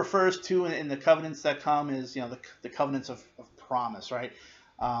Paul refers to in the covenants that come is, the covenants of promise, right?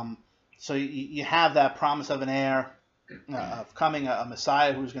 So you have that promise of an heir, of coming, a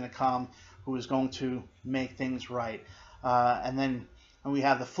Messiah who's going to come, who is going to make things right. And then we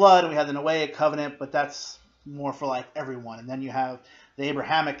have the flood, and we have the Noahic covenant, but that's more for like everyone. And then you have the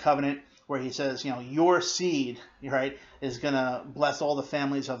Abrahamic covenant, where he says, your seed, right, is going to bless all the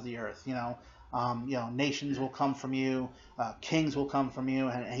families of the earth. Nations will come from you, kings will come from you,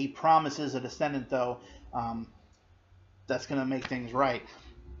 and he promises a descendant, though, that's going to make things right.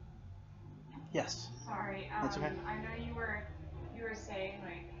 Yes. Sorry, That's okay. I know you were saying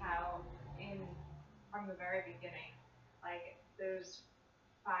like how from the very beginning, like those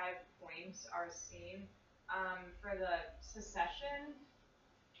 5 points are seen for the succession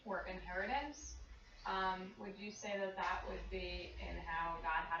or inheritance. Would you say that would be in how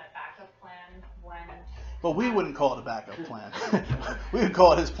God had a backup plan when? Well, we wouldn't call it a backup plan. We would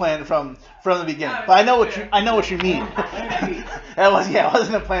call it his plan from the beginning. Oh, but I know what you mean. It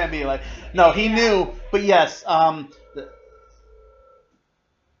wasn't a plan B. Like, no, he knew. But yes,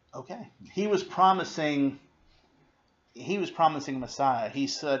 okay. He was promising Messiah. He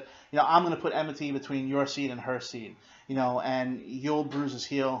said, I'm going to put enmity between your seed and her seed. And you'll bruise his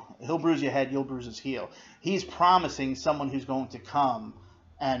heel. He'll bruise your head. You'll bruise his heel. He's promising someone who's going to come,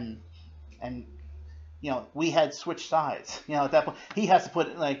 and we had switched sides. At that point, he has to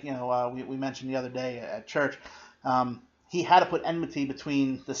put we mentioned the other day at church. he had to put enmity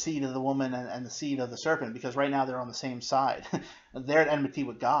between the seed of the woman and the seed of the serpent, because right now they're on the same side. They're at enmity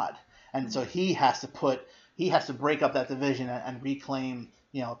with God, and so he has to break up that division and reclaim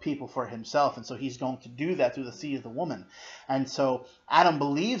people for himself, and so he's going to do that through the seed of the woman. And so Adam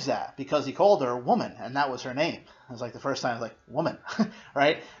believes that because he called her woman, and that was her name. It was like the first time, like, woman,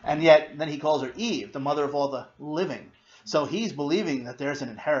 right? And yet then he calls her Eve, the mother of all the living. So he's believing that there's an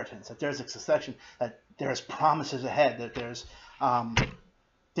inheritance, that there's a succession, that there's promises ahead, that there's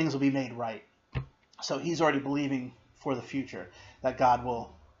things will be made right. So he's already believing for the future that God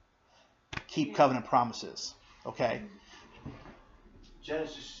will keep covenant promises. Okay.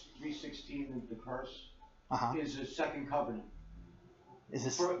 Genesis 3:16, the curse, Uh-huh. is the second covenant. Is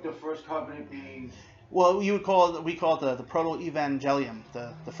this The first covenant being? Well, we call it the proto-evangelium,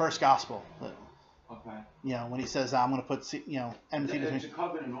 the first gospel. Okay. When he says, I'm going to put enmity between. It's a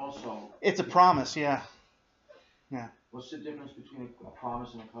covenant also. It's a promise, yeah. Yeah. What's the difference between a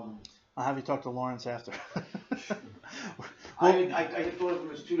promise and a covenant? I'll have you talk to Lawrence after. I thought of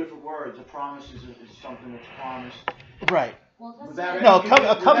them as two different words. A promise is something that's promised. Right. Well,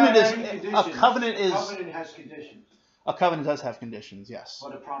 A covenant is Covenant has conditions. A covenant does have conditions, yes.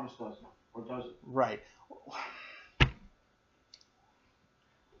 But a promise doesn't, or does it? Right.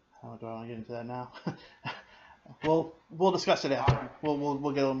 How do I want to get into that now? We'll discuss it after. Right.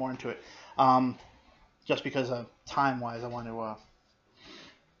 We'll get a little more into it. Just because time wise, I want to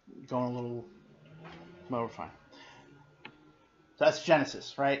go on a little. Well, we're fine. So that's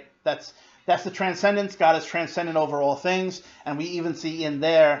Genesis, right? That's the transcendence. God is transcendent over all things, and we even see in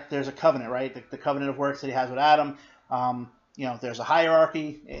there's a covenant, right? The covenant of works that He has with Adam. There's a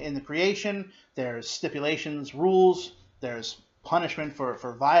hierarchy in the creation. There's stipulations, rules. There's punishment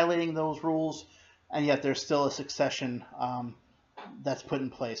for violating those rules, and yet there's still a succession that's put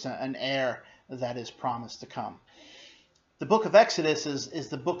in place, an heir that is promised to come. The book of Exodus is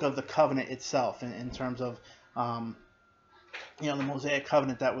the book of the covenant itself in terms of the Mosaic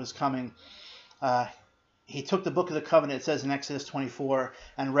covenant that was coming. He took the book of the covenant, it says in Exodus 24,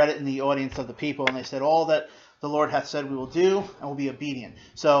 and read it in the audience of the people, and they said, all that the Lord hath said we will do, and will be obedient.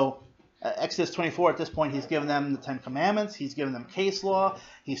 So Exodus 24, at this point, he's given them the Ten Commandments, he's given them case law,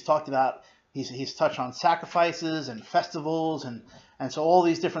 he's touched on sacrifices and festivals, and so all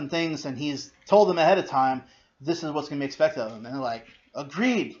these different things, and he's told them ahead of time, this is what's going to be expected of them. And they're like,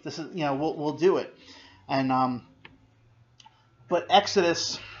 agreed, this is, we'll do it. And but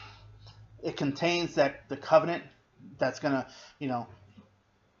Exodus, it contains the covenant that's going to,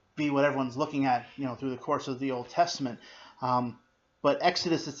 be what everyone's looking at, through the course of the Old Testament. But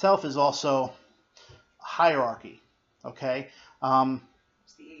Exodus itself is also hierarchy. Okay,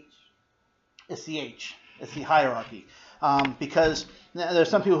 it's the H. It's the H. It's the hierarchy. Because there's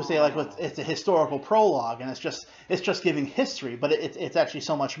some people who say it's a historical prologue and it's just giving history, but it's actually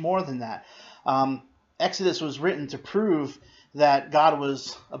so much more than that. Exodus was written to prove that God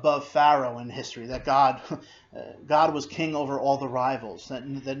was above Pharaoh in history, that God was king over all the rivals,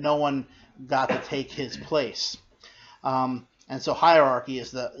 that no one got to take his place. And so hierarchy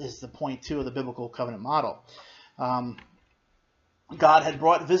is the point two of the biblical covenant model. God had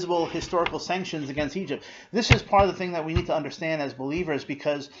brought visible historical sanctions against Egypt. This is part of the thing that we need to understand as believers,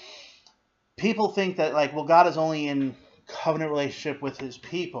 because people think that God is only in covenant relationship with his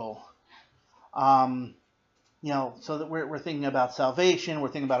people. So that we're thinking about salvation, we're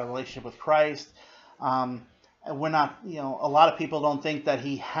thinking about a relationship with Christ. And we're not, a lot of people don't think that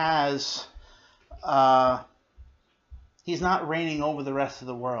he has, he's not reigning over the rest of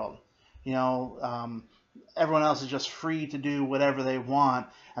the world. Everyone else is just free to do whatever they want,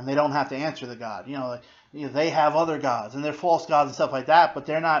 and they don't have to answer to God. They have other gods, and they're false gods and stuff like that, but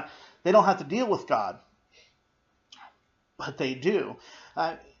they don't have to deal with God. But they do.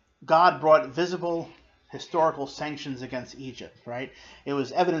 God brought visible historical sanctions against Egypt, right? It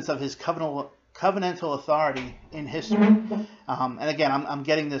was evidence of his covenantal authority in history. And again, I'm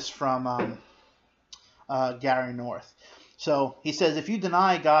getting this from Gary North. So he says, if you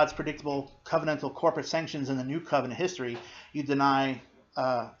deny God's predictable covenantal corporate sanctions in the New Covenant history, you deny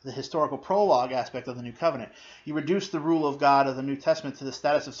the historical prologue aspect of the New Covenant. You reduce the rule of God of the New Testament to the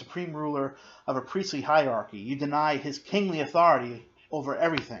status of supreme ruler of a priestly hierarchy. You deny his kingly authority over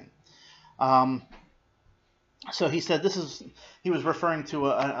everything. So he said he was referring to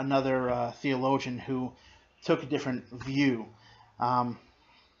another theologian who took a different view. I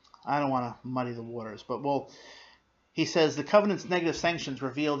don't want to muddy the waters, but he says the covenant's negative sanctions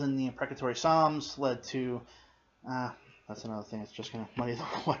revealed in the imprecatory Psalms led to, that's another thing that's just going to muddy the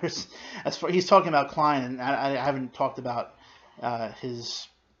waters. He's talking about Klein, and I haven't talked about his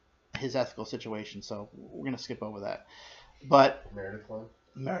his ethical situation. So we're going to skip over that. But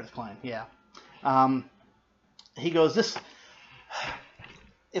Meredith Klein, yeah. He goes, this.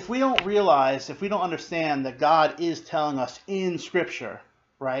 If we don't realize, if we don't understand that God is telling us in Scripture,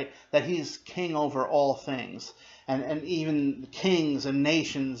 right, that He's king over all things, and even kings and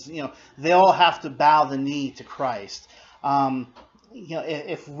nations, they all have to bow the knee to Christ.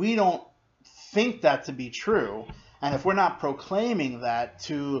 If we don't think that to be true, and if we're not proclaiming that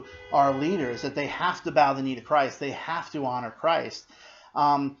to our leaders, that they have to bow the knee to Christ, they have to honor Christ,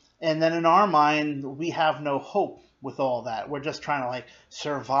 and then in our mind, we have no hope with all that. We're just trying to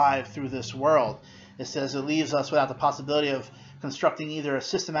survive through this world. It says it leaves us without the possibility of constructing either a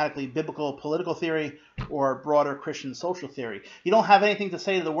systematically biblical political theory or a broader Christian social theory. You don't have anything to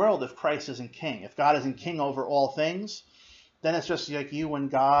say to the world if Christ isn't king. If God isn't king over all things, then it's just like you and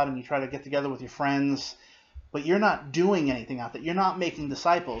God, and you try to get together with your friends, but you're not doing anything out there. You're not making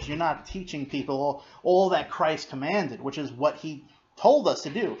disciples. You're not teaching people all that Christ commanded, which is what He told us to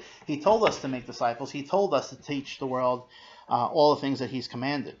do. He told us to make disciples. He told us to teach the world all the things that He's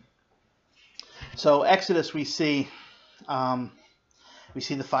commanded. So Exodus, we see the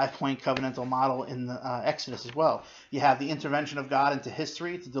 5-point covenantal model in the Exodus as well. You have the intervention of God into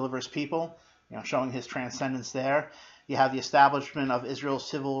history to deliver His people, showing His transcendence there. You have the establishment of Israel's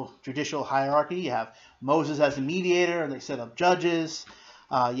civil judicial hierarchy. You have Moses as the mediator, and they set up judges.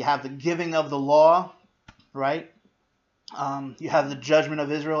 You have the giving of the law, right? You have the judgment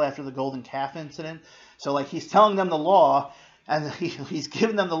of Israel after the golden calf incident. So He's telling them the law, and he's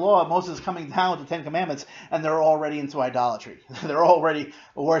giving them the law. Moses is coming down with the 10 Commandments, and they're already into idolatry. They're already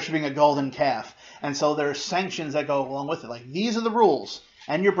worshiping a golden calf. And so there are sanctions that go along with it. These are the rules,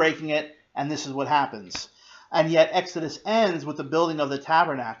 and you're breaking it, and this is what happens. And yet Exodus ends with the building of the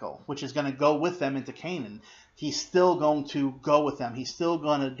tabernacle, which is going to go with them into Canaan. He's still going to go with them. He's still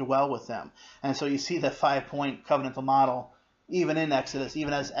going to dwell with them. And so you see the 5-point covenantal model even in Exodus,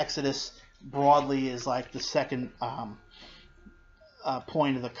 even as Exodus broadly is the second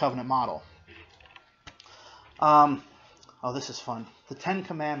point of the covenant model. This is fun. The 10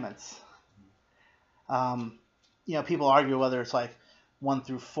 Commandments. People argue whether it's 1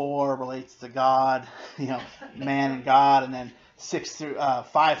 through 4 relates to God, man and God, and then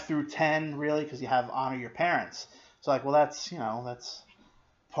 5 through 10 really, because you have honor your parents. It's that's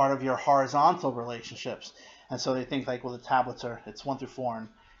part of your horizontal relationships, and so they think the tablets it's 1 through 4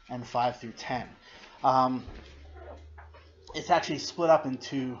 and 5 through 10. It's actually split up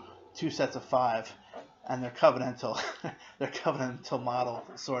into two sets of 5, and they're covenantal. They're covenantal model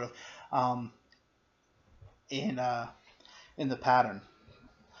sort of in the pattern.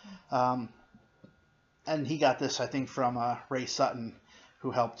 And he got this, I think, from Ray Sutton,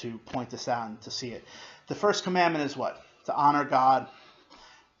 who helped to point this out and to see it. The first commandment is what? To honor God.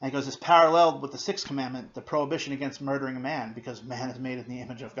 And he goes, it's paralleled with the 6th commandment, the prohibition against murdering a man, because man is made in the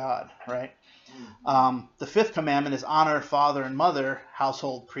image of God, right? The 5th commandment is honor father and mother,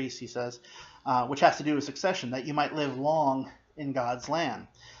 household priest, he says, which has to do with succession, that you might live long in God's land.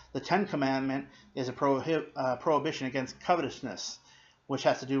 The 10th commandment is a prohibition against covetousness, which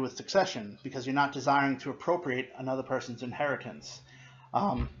has to do with succession, because you're not desiring to appropriate another person's inheritance.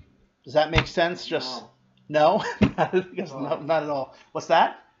 Does that make sense? Just no? No, not at all. What's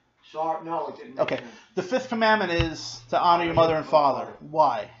that? Sorry, no, it didn't make Okay. sense. The 5th commandment is to honor your mother and father.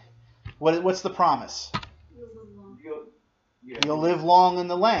 Why? What's the promise? You'll live long in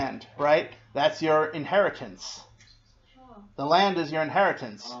the land, right? That's your inheritance. The land is your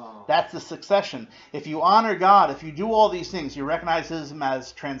inheritance. That's the succession. If you honor God, if you do all these things, you recognize Him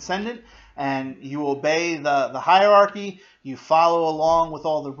as transcendent, and you obey the hierarchy, you follow along with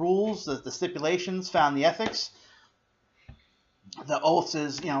all the rules, the stipulations found in the ethics. The oath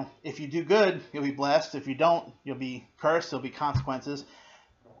is, if you do good, you'll be blessed. If you don't, you'll be cursed. There'll be consequences.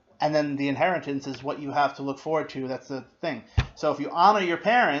 And then the inheritance is what you have to look forward to. That's the thing. So if you honor your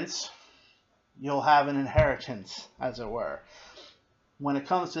parents, you'll have an inheritance, as it were. When it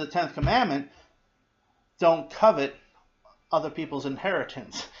comes to the 10th commandment, don't covet other people's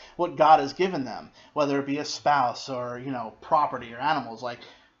inheritance, what God has given them, whether it be a spouse or, property or animals.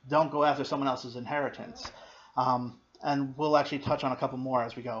 Don't go after someone else's inheritance. And we'll actually touch on a couple more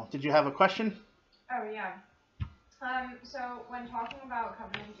as we go. Did you have a question? Oh, yeah. So when talking about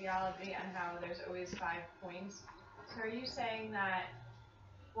covenant theology and how there's always 5 points, so are you saying that,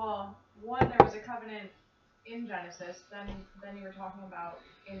 well, one, there was a covenant in Genesis, then you were talking about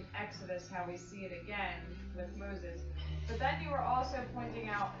in Exodus how we see it again with Moses, but then you were also pointing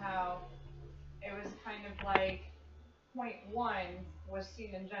out how it was kind of point 1 was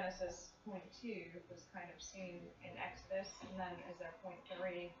seen in Genesis, point 2 was kind of seen in Exodus, and then is there point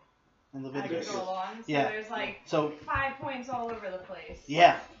 3 in as Leviticus. we go along. So Yeah. there's like So 5 points all over the place.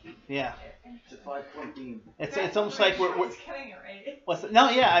 yeah. It's a 5-point theme. It's almost like we're getting it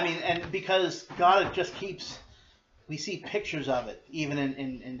right. I mean, and because God just keeps, we see pictures of it even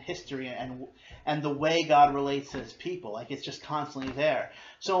in history and the way God relates to his people. Like, it's just constantly there.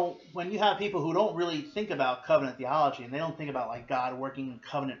 So when you have people who don't really think about covenant theology, and they don't think about like God working in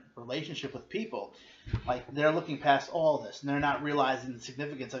covenant relationship with people, like, they're looking past all this, and they're not realizing the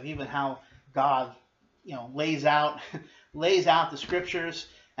significance of even how God, lays out the scriptures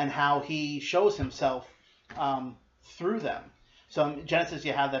and how he shows himself through them. So in Genesis,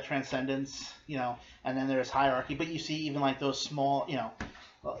 you have that transcendence, and then there's hierarchy. But you see even like those small,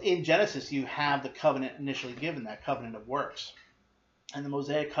 in Genesis, you have the covenant initially given, that covenant of works. And the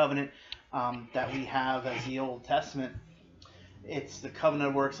Mosaic covenant that we have as the Old Testament, it's the covenant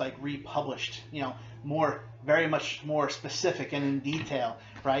of works like republished, very much more specific and in detail,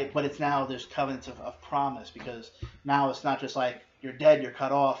 right? But it's now there's covenants of promise, because now it's not just like you're dead, you're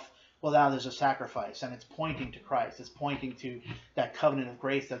cut off. Well, now there's a sacrifice, and it's pointing to Christ. It's pointing to that covenant of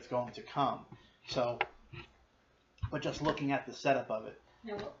grace that's going to come. So, but just looking at the setup of it.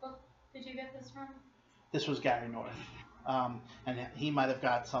 Now, what book did you get this from? This was Gary North, and he might have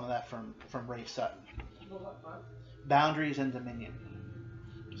got some of that from Rafe Sutton. What book? Boundaries and Dominion.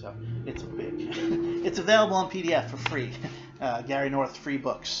 So it's big. It's available on PDF for free. Gary North free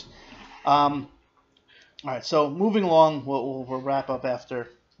books. All right, so moving along, we'll wrap up after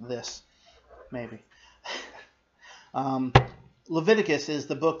this, maybe. Leviticus is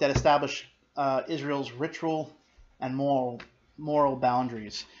the book that established Israel's ritual and moral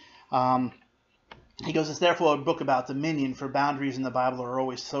boundaries. He goes, it's therefore a book about dominion, for boundaries in the Bible are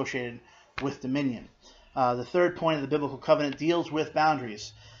always associated with dominion. The third point of the biblical covenant deals with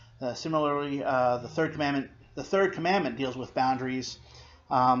boundaries. Similarly, the third commandment deals with boundaries.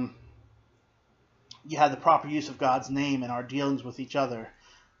 You have the proper use of God's name in our dealings with each other,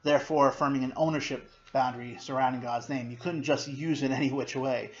 therefore affirming an ownership boundary surrounding God's name. You couldn't just use it any which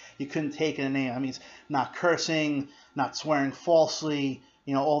way. You couldn't take it in a name. That means not cursing, not swearing falsely,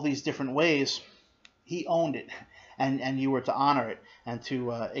 all these different ways. He owned it, and you were to honor it and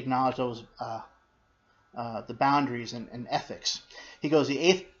to acknowledge those the boundaries and ethics. He goes, the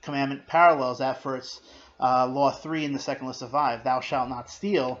eighth commandment parallels that for its law 3 in the second list of 5. Thou shalt not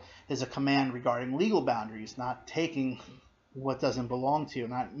steal is a command regarding legal boundaries, not taking what doesn't belong to you,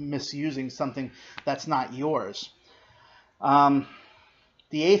 not misusing something that's not yours. The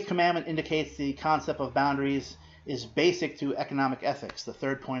eighth commandment indicates the concept of boundaries is basic to economic ethics, the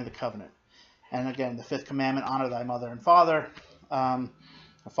third point of the covenant. And again, the fifth commandment, honor thy mother and father,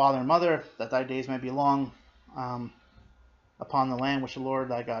 father and mother, that thy days may be long upon the land which the Lord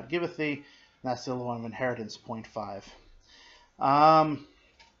thy God giveth thee. And that's the law of inheritance, point 5.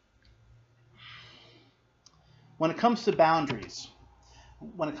 When it comes to boundaries,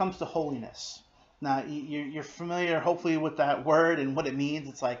 when it comes to holiness, now you're familiar hopefully with that word and what it means.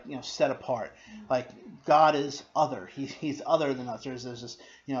 It's like, set apart. Like, God is other. He's other than us. There's this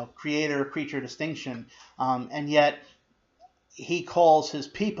creator-creature distinction, and yet he calls his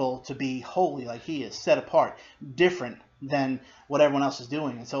people to be holy, like he is set apart, different than what everyone else is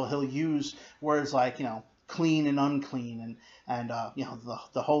doing. And so he'll use words like, clean and unclean, and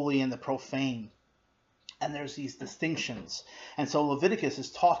the holy and the profane. And there's these distinctions. And so Leviticus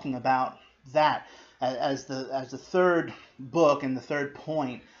is talking about that as the third book and the third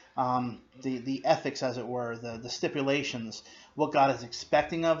point, the ethics, as it were, the stipulations, what God is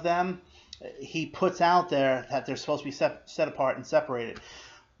expecting of them. He puts out there that they're supposed to be set apart and separated.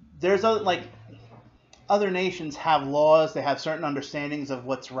 There's other nations have laws, they have certain understandings of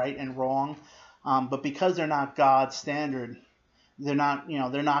what's right and wrong, but because they're not God's standard, they're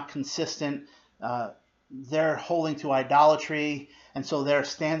not consistent. They're holding to idolatry, and so their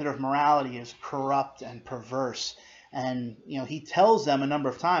standard of morality is corrupt and perverse. And he tells them a number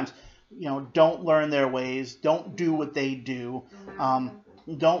of times, don't learn their ways, don't do what they do,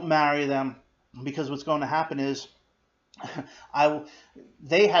 don't marry them, because what's going to happen is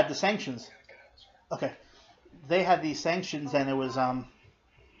they had the sanctions. Okay, they had these sanctions, and it was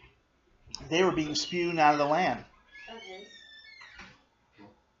they were being spewed out of the land.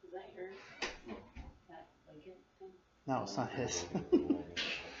 No, it's not his. I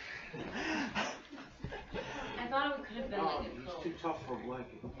thought it could have been like a It's coat. too tough for a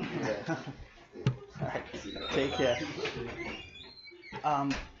blanket. All right, take care.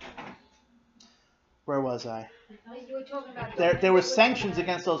 Where was I? You were talking about There were sanctions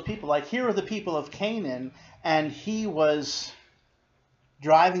against those people. Like, here are the people of Canaan, and he was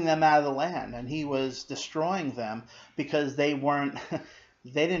driving them out of the land, and he was destroying them because they weren't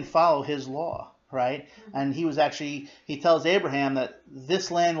they didn't follow his law, right? And he tells Abraham that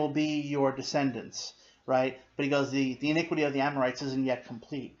this land will be your descendants, right? But he goes, the iniquity of the Amorites isn't yet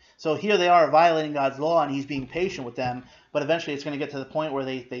complete. So here they are violating God's law, and he's being patient with them, but eventually it's going to get to the point where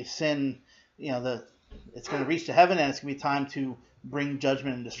they sin, it's going to reach to heaven, and it's going to be time to bring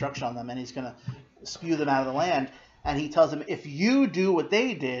judgment and destruction on them, and he's going to spew them out of the land. And he tells them, if you do what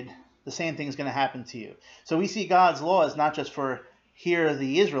they did, the same thing is going to happen to you. So we see God's law is not just for here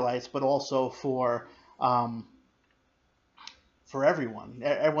the Israelites, but also for everyone.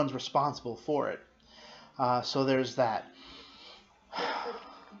 Everyone's responsible for it. So there's that. But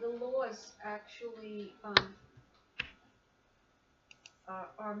the laws actually are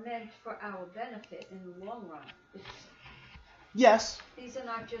meant for our benefit in the long run. Yes. These are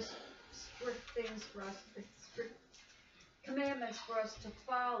not just strict things for us, strict commandments for us to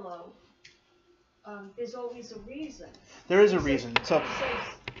follow. There's always a reason. There is a reason. So it says,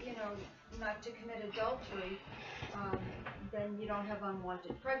 not to commit adultery. Then you don't have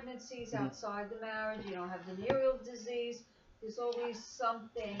unwanted pregnancies outside the marriage. You don't have venereal disease. There's always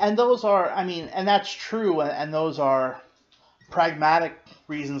something. And those are, and that's true. And those are pragmatic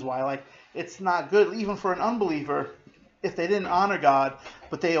reasons why. Like, it's not good, even for an unbeliever, if they didn't honor God,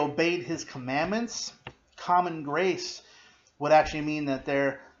 but they obeyed his commandments. Common grace would actually mean that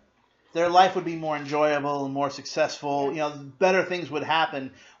their life would be more enjoyable and more successful. Better things would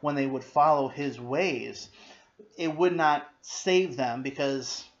happen when they would follow his ways. It would not save them,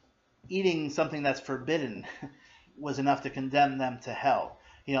 because eating something that's forbidden was enough to condemn them to hell.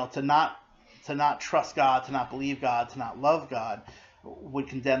 To not trust God, to not believe God, to not love God would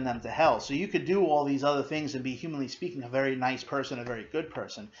condemn them to hell. So you could do all these other things and be, humanly speaking, a very nice person, a very good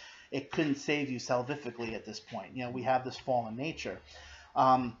person. It couldn't save you salvifically at this point. We have this fallen nature.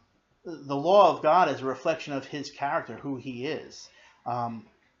 The law of God is a reflection of his character, who he is.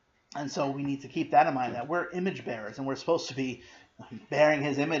 And so we need to keep that in mind, that we're image bearers, and we're supposed to be bearing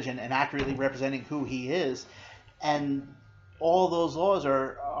his image and accurately representing who he is. And all those laws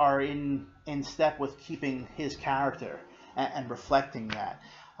are in step with keeping his character and reflecting that.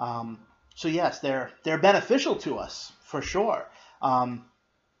 So yes, they're beneficial to us, for sure.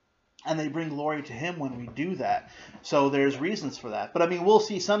 And they bring glory to him when we do that. So there's reasons for that. But we'll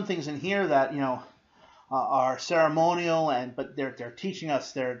see some things in here that are ceremonial, but they're teaching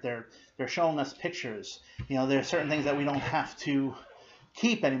us. They're showing us pictures. There's certain things that we don't have to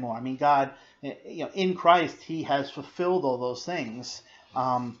keep anymore. God, in Christ, he has fulfilled all those things,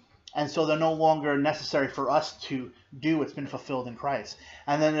 and so they're no longer necessary for us to do what's been fulfilled in Christ.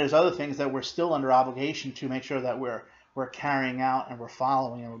 And then there's other things that we're still under obligation to make sure that we're carrying out and we're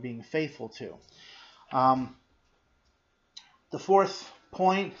following and we're being faithful to. The fourth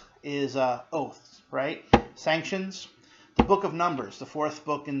point is oaths, right? Sanctions. The book of Numbers, the fourth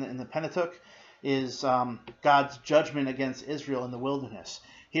book in the Pentateuch, is God's judgment against Israel in the wilderness.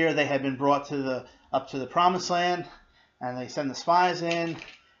 Here they had been brought up to the promised land, and they send the spies in,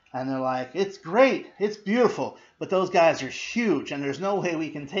 and they're like, it's great, it's beautiful, but those guys are huge, and there's no way we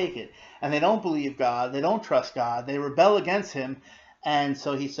can take it. And they don't believe God, they don't trust God, they rebel against him, and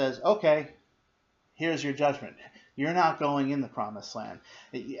so he says, okay, here's your judgment. You're not going in the promised land.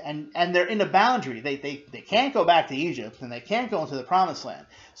 And they're in a boundary. They can't go back to Egypt, and they can't go into the promised land.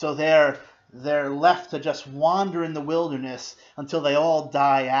 So they're left to just wander in the wilderness until they all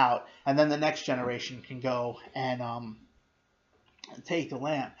die out, and then the next generation can go and take the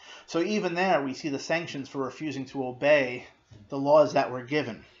land. So even there, we see the sanctions for refusing to obey the laws that were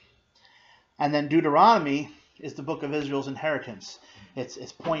given. And then Deuteronomy is the book of Israel's inheritance.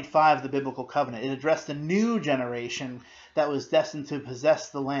 It's point 5 of the biblical covenant. It addressed the new generation that was destined to possess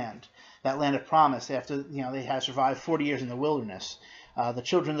the land, that land of promise, after they had survived 40 years in the wilderness. The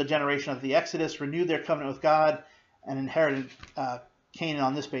children of the generation of the Exodus renewed their covenant with God and inherited Canaan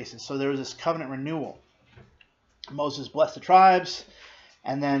on this basis. So there was this covenant renewal. Moses blessed the tribes,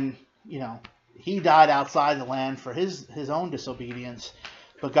 and then he died outside the land for his own disobedience.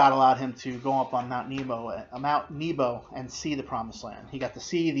 But God allowed him to go up on Mount Nebo and see the promised land. He got to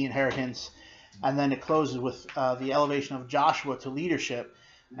see the inheritance, and then it closes with the elevation of Joshua to leadership,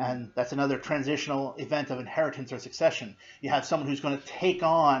 and that's another transitional event of inheritance or succession. You have someone who's going to take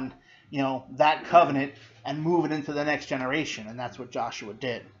on, that covenant and move it into the next generation, and that's what Joshua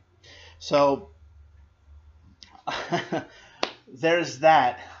did. So there's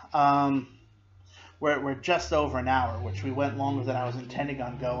that. We're just over an hour, which we went longer than I was intending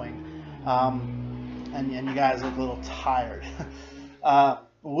on going. And you guys look a little tired.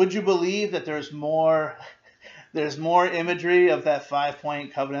 Would you believe that there's more imagery of that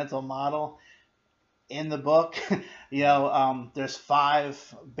 5-point covenantal model in the book, there's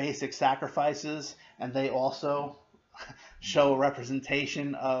 5 basic sacrifices, and they also show a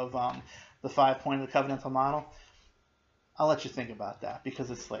representation of the 5 points of the covenantal model. I'll let you think about that because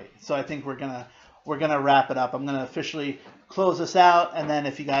it's late. So I think we're gonna wrap it up. I'm gonna officially close this out, and then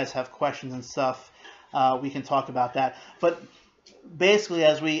if you guys have questions and stuff, we can talk about that. But basically,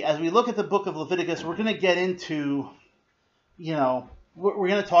 as we look at the book of Leviticus, we're gonna get into, we're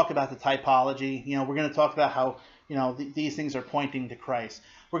gonna talk about the typology. We're gonna talk about how these things are pointing to Christ.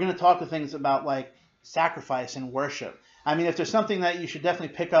 We're gonna talk to things about like sacrifice and worship. I mean, if there's something that you should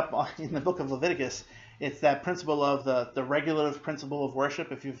definitely pick up on in the book of Leviticus, it's that principle of the regulative principle of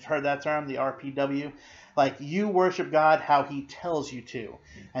worship. If you've heard that term, the RPW, like you worship God how he tells you to.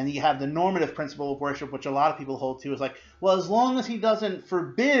 And you have the normative principle of worship, which a lot of people hold to, is like, well, as long as he doesn't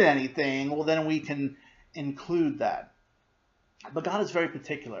forbid anything, well, then we can include that. But God is very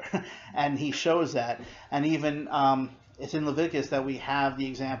particular, and he shows that. And even it's in Leviticus that we have the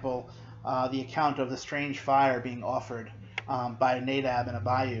example, the account of the strange fire being offered by Nadab and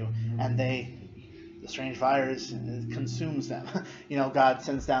Abihu, and the strange fire consumes them. God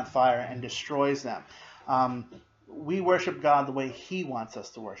sends down fire and destroys them. We worship God the way he wants us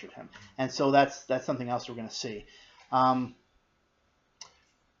to worship him. And so that's something else we're going to see. But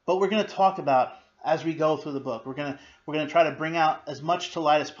we're going to talk about, as we go through the book, we're going to try to bring out as much to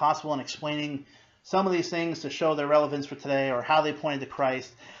light as possible in explaining some of these things to show their relevance for today, or how they pointed to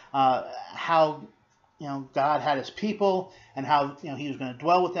Christ, how God had his people, and how he was going to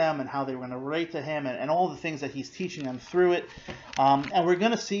dwell with them, and how they were going to relate to him, and all the things that he's teaching them through it. And we're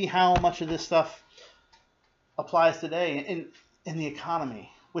going to see how much of this stuff applies today in the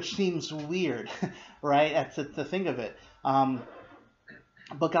economy, which seems weird, right? To think of it.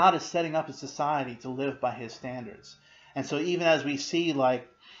 But God is setting up a society to live by his standards. And so even as we see, like,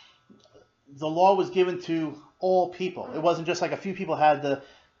 the law was given to all people. It wasn't just like a few people had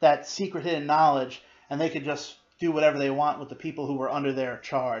that secret hidden knowledge, and they could just do whatever they want with the people who were under their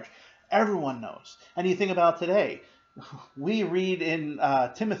charge. Everyone knows. And you think about today, we read in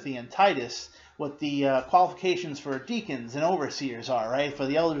Timothy and Titus what the qualifications for deacons and overseers are, right? For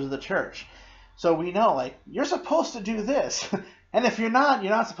the elders of the church. So we know, like, you're supposed to do this. And if you're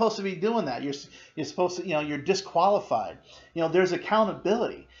not supposed to be doing that. You're supposed to, you're disqualified. There's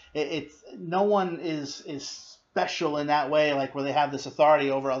accountability. It's no one is special in that way, like where they have this authority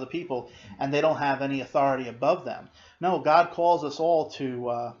over other people and they don't have any authority above them. No, God calls us all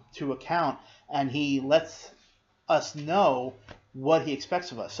to account, and he lets us know what he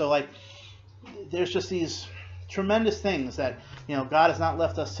expects of us. So, like, there's just these tremendous things that, God has not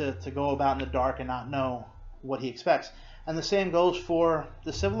left us to go about in the dark and not know what he expects. And the same goes for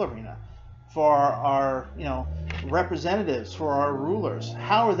the civil arena, for our representatives, for our rulers.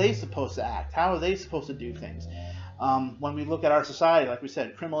 How are they supposed to act? How are they supposed to do things? When we look at our society, like we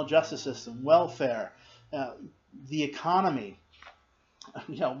said, criminal justice system, welfare, the economy,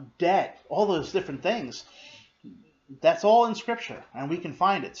 debt, all those different things, that's all in Scripture, and we can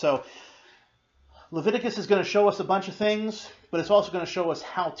find it. So Leviticus is going to show us a bunch of things, but it's also going to show us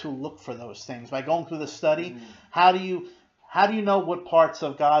how to look for those things. By going through this study, how do you know what parts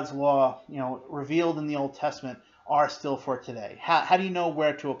of God's law, revealed in the Old Testament, are still for today? How do you know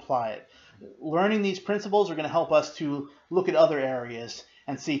where to apply it? Learning these principles are going to help us to look at other areas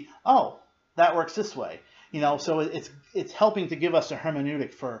and see, oh, that works this way. So it's helping to give us a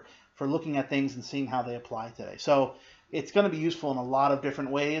hermeneutic for looking at things and seeing how they apply today. So it's going to be useful in a lot of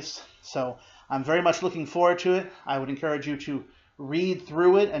different ways. So I'm very much looking forward to it. I would encourage you to read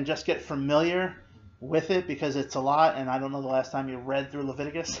through it and just get familiar with it, because it's a lot, and I don't know the last time you read through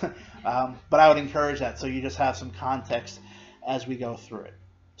Leviticus, but I would encourage that so you just have some context as we go through it.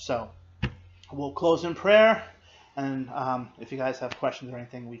 So we'll close in prayer, and if you guys have questions or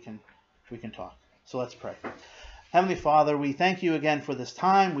anything, we can talk. So let's pray. Heavenly Father, we thank you again for this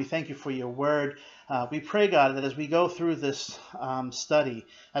time. We thank you for your word. We pray, God, that as we go through this study,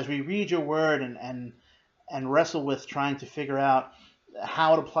 as we read your word and wrestle with trying to figure out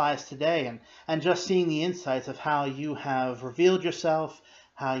how it applies today, and just seeing the insights of how you have revealed yourself,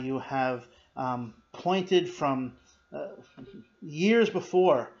 how you have pointed from years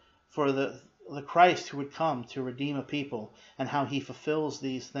before for the Christ who would come to redeem a people, and how he fulfills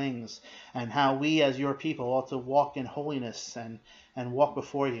these things, and how we as your people ought to walk in holiness and walk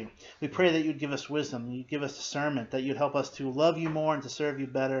before you. We pray that you'd give us wisdom, you'd give us discernment, that you'd help us to love you more and to serve you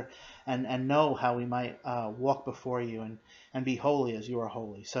better, and know how we might walk before you and be holy as you are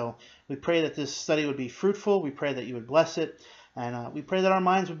holy. So we pray that this study would be fruitful. We pray that you would bless it, and we pray that our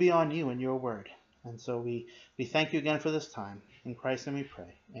minds would be on you and your word. And so we thank you again for this time. In Christ's name we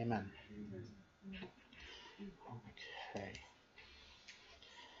pray. Amen. Okay.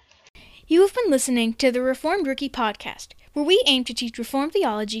 You have been listening to the Reformed Rookie Podcast, where we aim to teach Reformed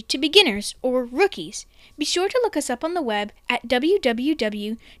theology to beginners or rookies. Be sure to look us up on the web at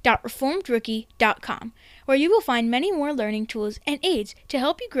www.reformedrookie.com, where you will find many more learning tools and aids to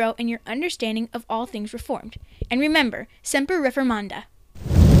help you grow in your understanding of all things Reformed. And remember, Semper Reformanda.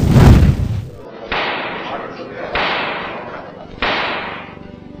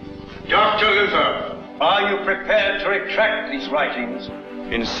 Dr. Luther, are you prepared to retract these writings?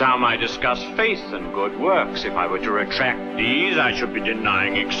 In some I discuss faith and good works. If I were to retract these, I should be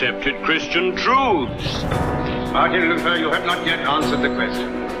denying accepted Christian truths. Martin Luther, you have not yet answered the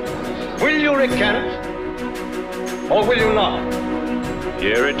question. Will you recant, or will you not?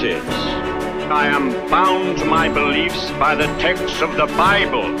 Here it is. I am bound to my beliefs by the texts of the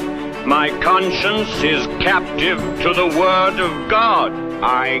Bible. My conscience is captive to the Word of God.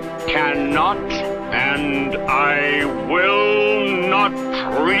 I cannot and I will not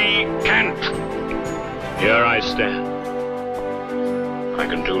recant. Here I stand. I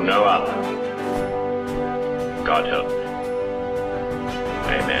can do no other. God help me.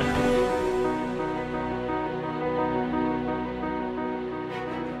 Amen.